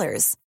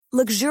 $50,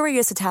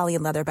 luxurious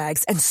Italian leather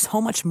bags, and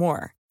so much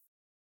more.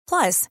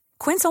 Plus,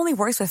 Quince only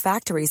works with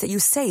factories that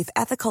use safe,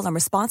 ethical, and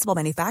responsible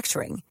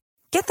manufacturing.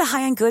 Get the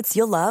high-end goods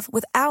you'll love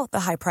without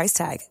the high price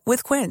tag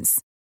with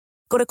Quince.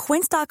 Go to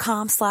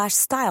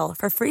quince.com/style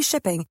for free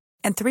shipping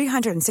and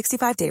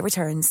 365-day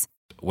returns.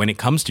 When it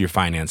comes to your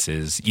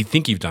finances, you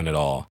think you've done it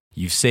all.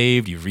 You've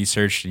saved, you've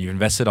researched, and you've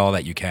invested all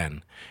that you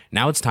can.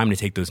 Now it's time to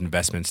take those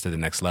investments to the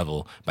next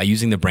level by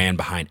using the brand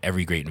behind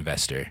every great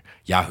investor,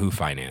 Yahoo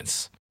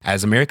Finance.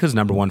 As America's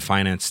 #1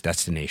 finance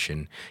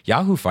destination,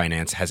 Yahoo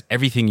Finance has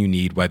everything you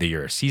need, whether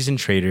you're a seasoned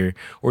trader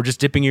or just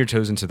dipping your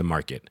toes into the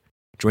market.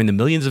 Join the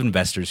millions of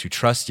investors who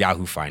trust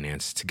Yahoo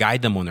Finance to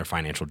guide them on their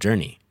financial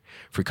journey.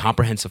 For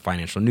comprehensive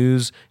financial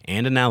news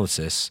and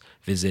analysis,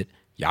 visit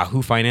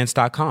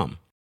yahoofinance.com,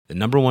 the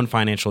 #1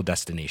 financial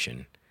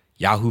destination,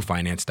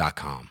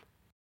 yahoofinance.com.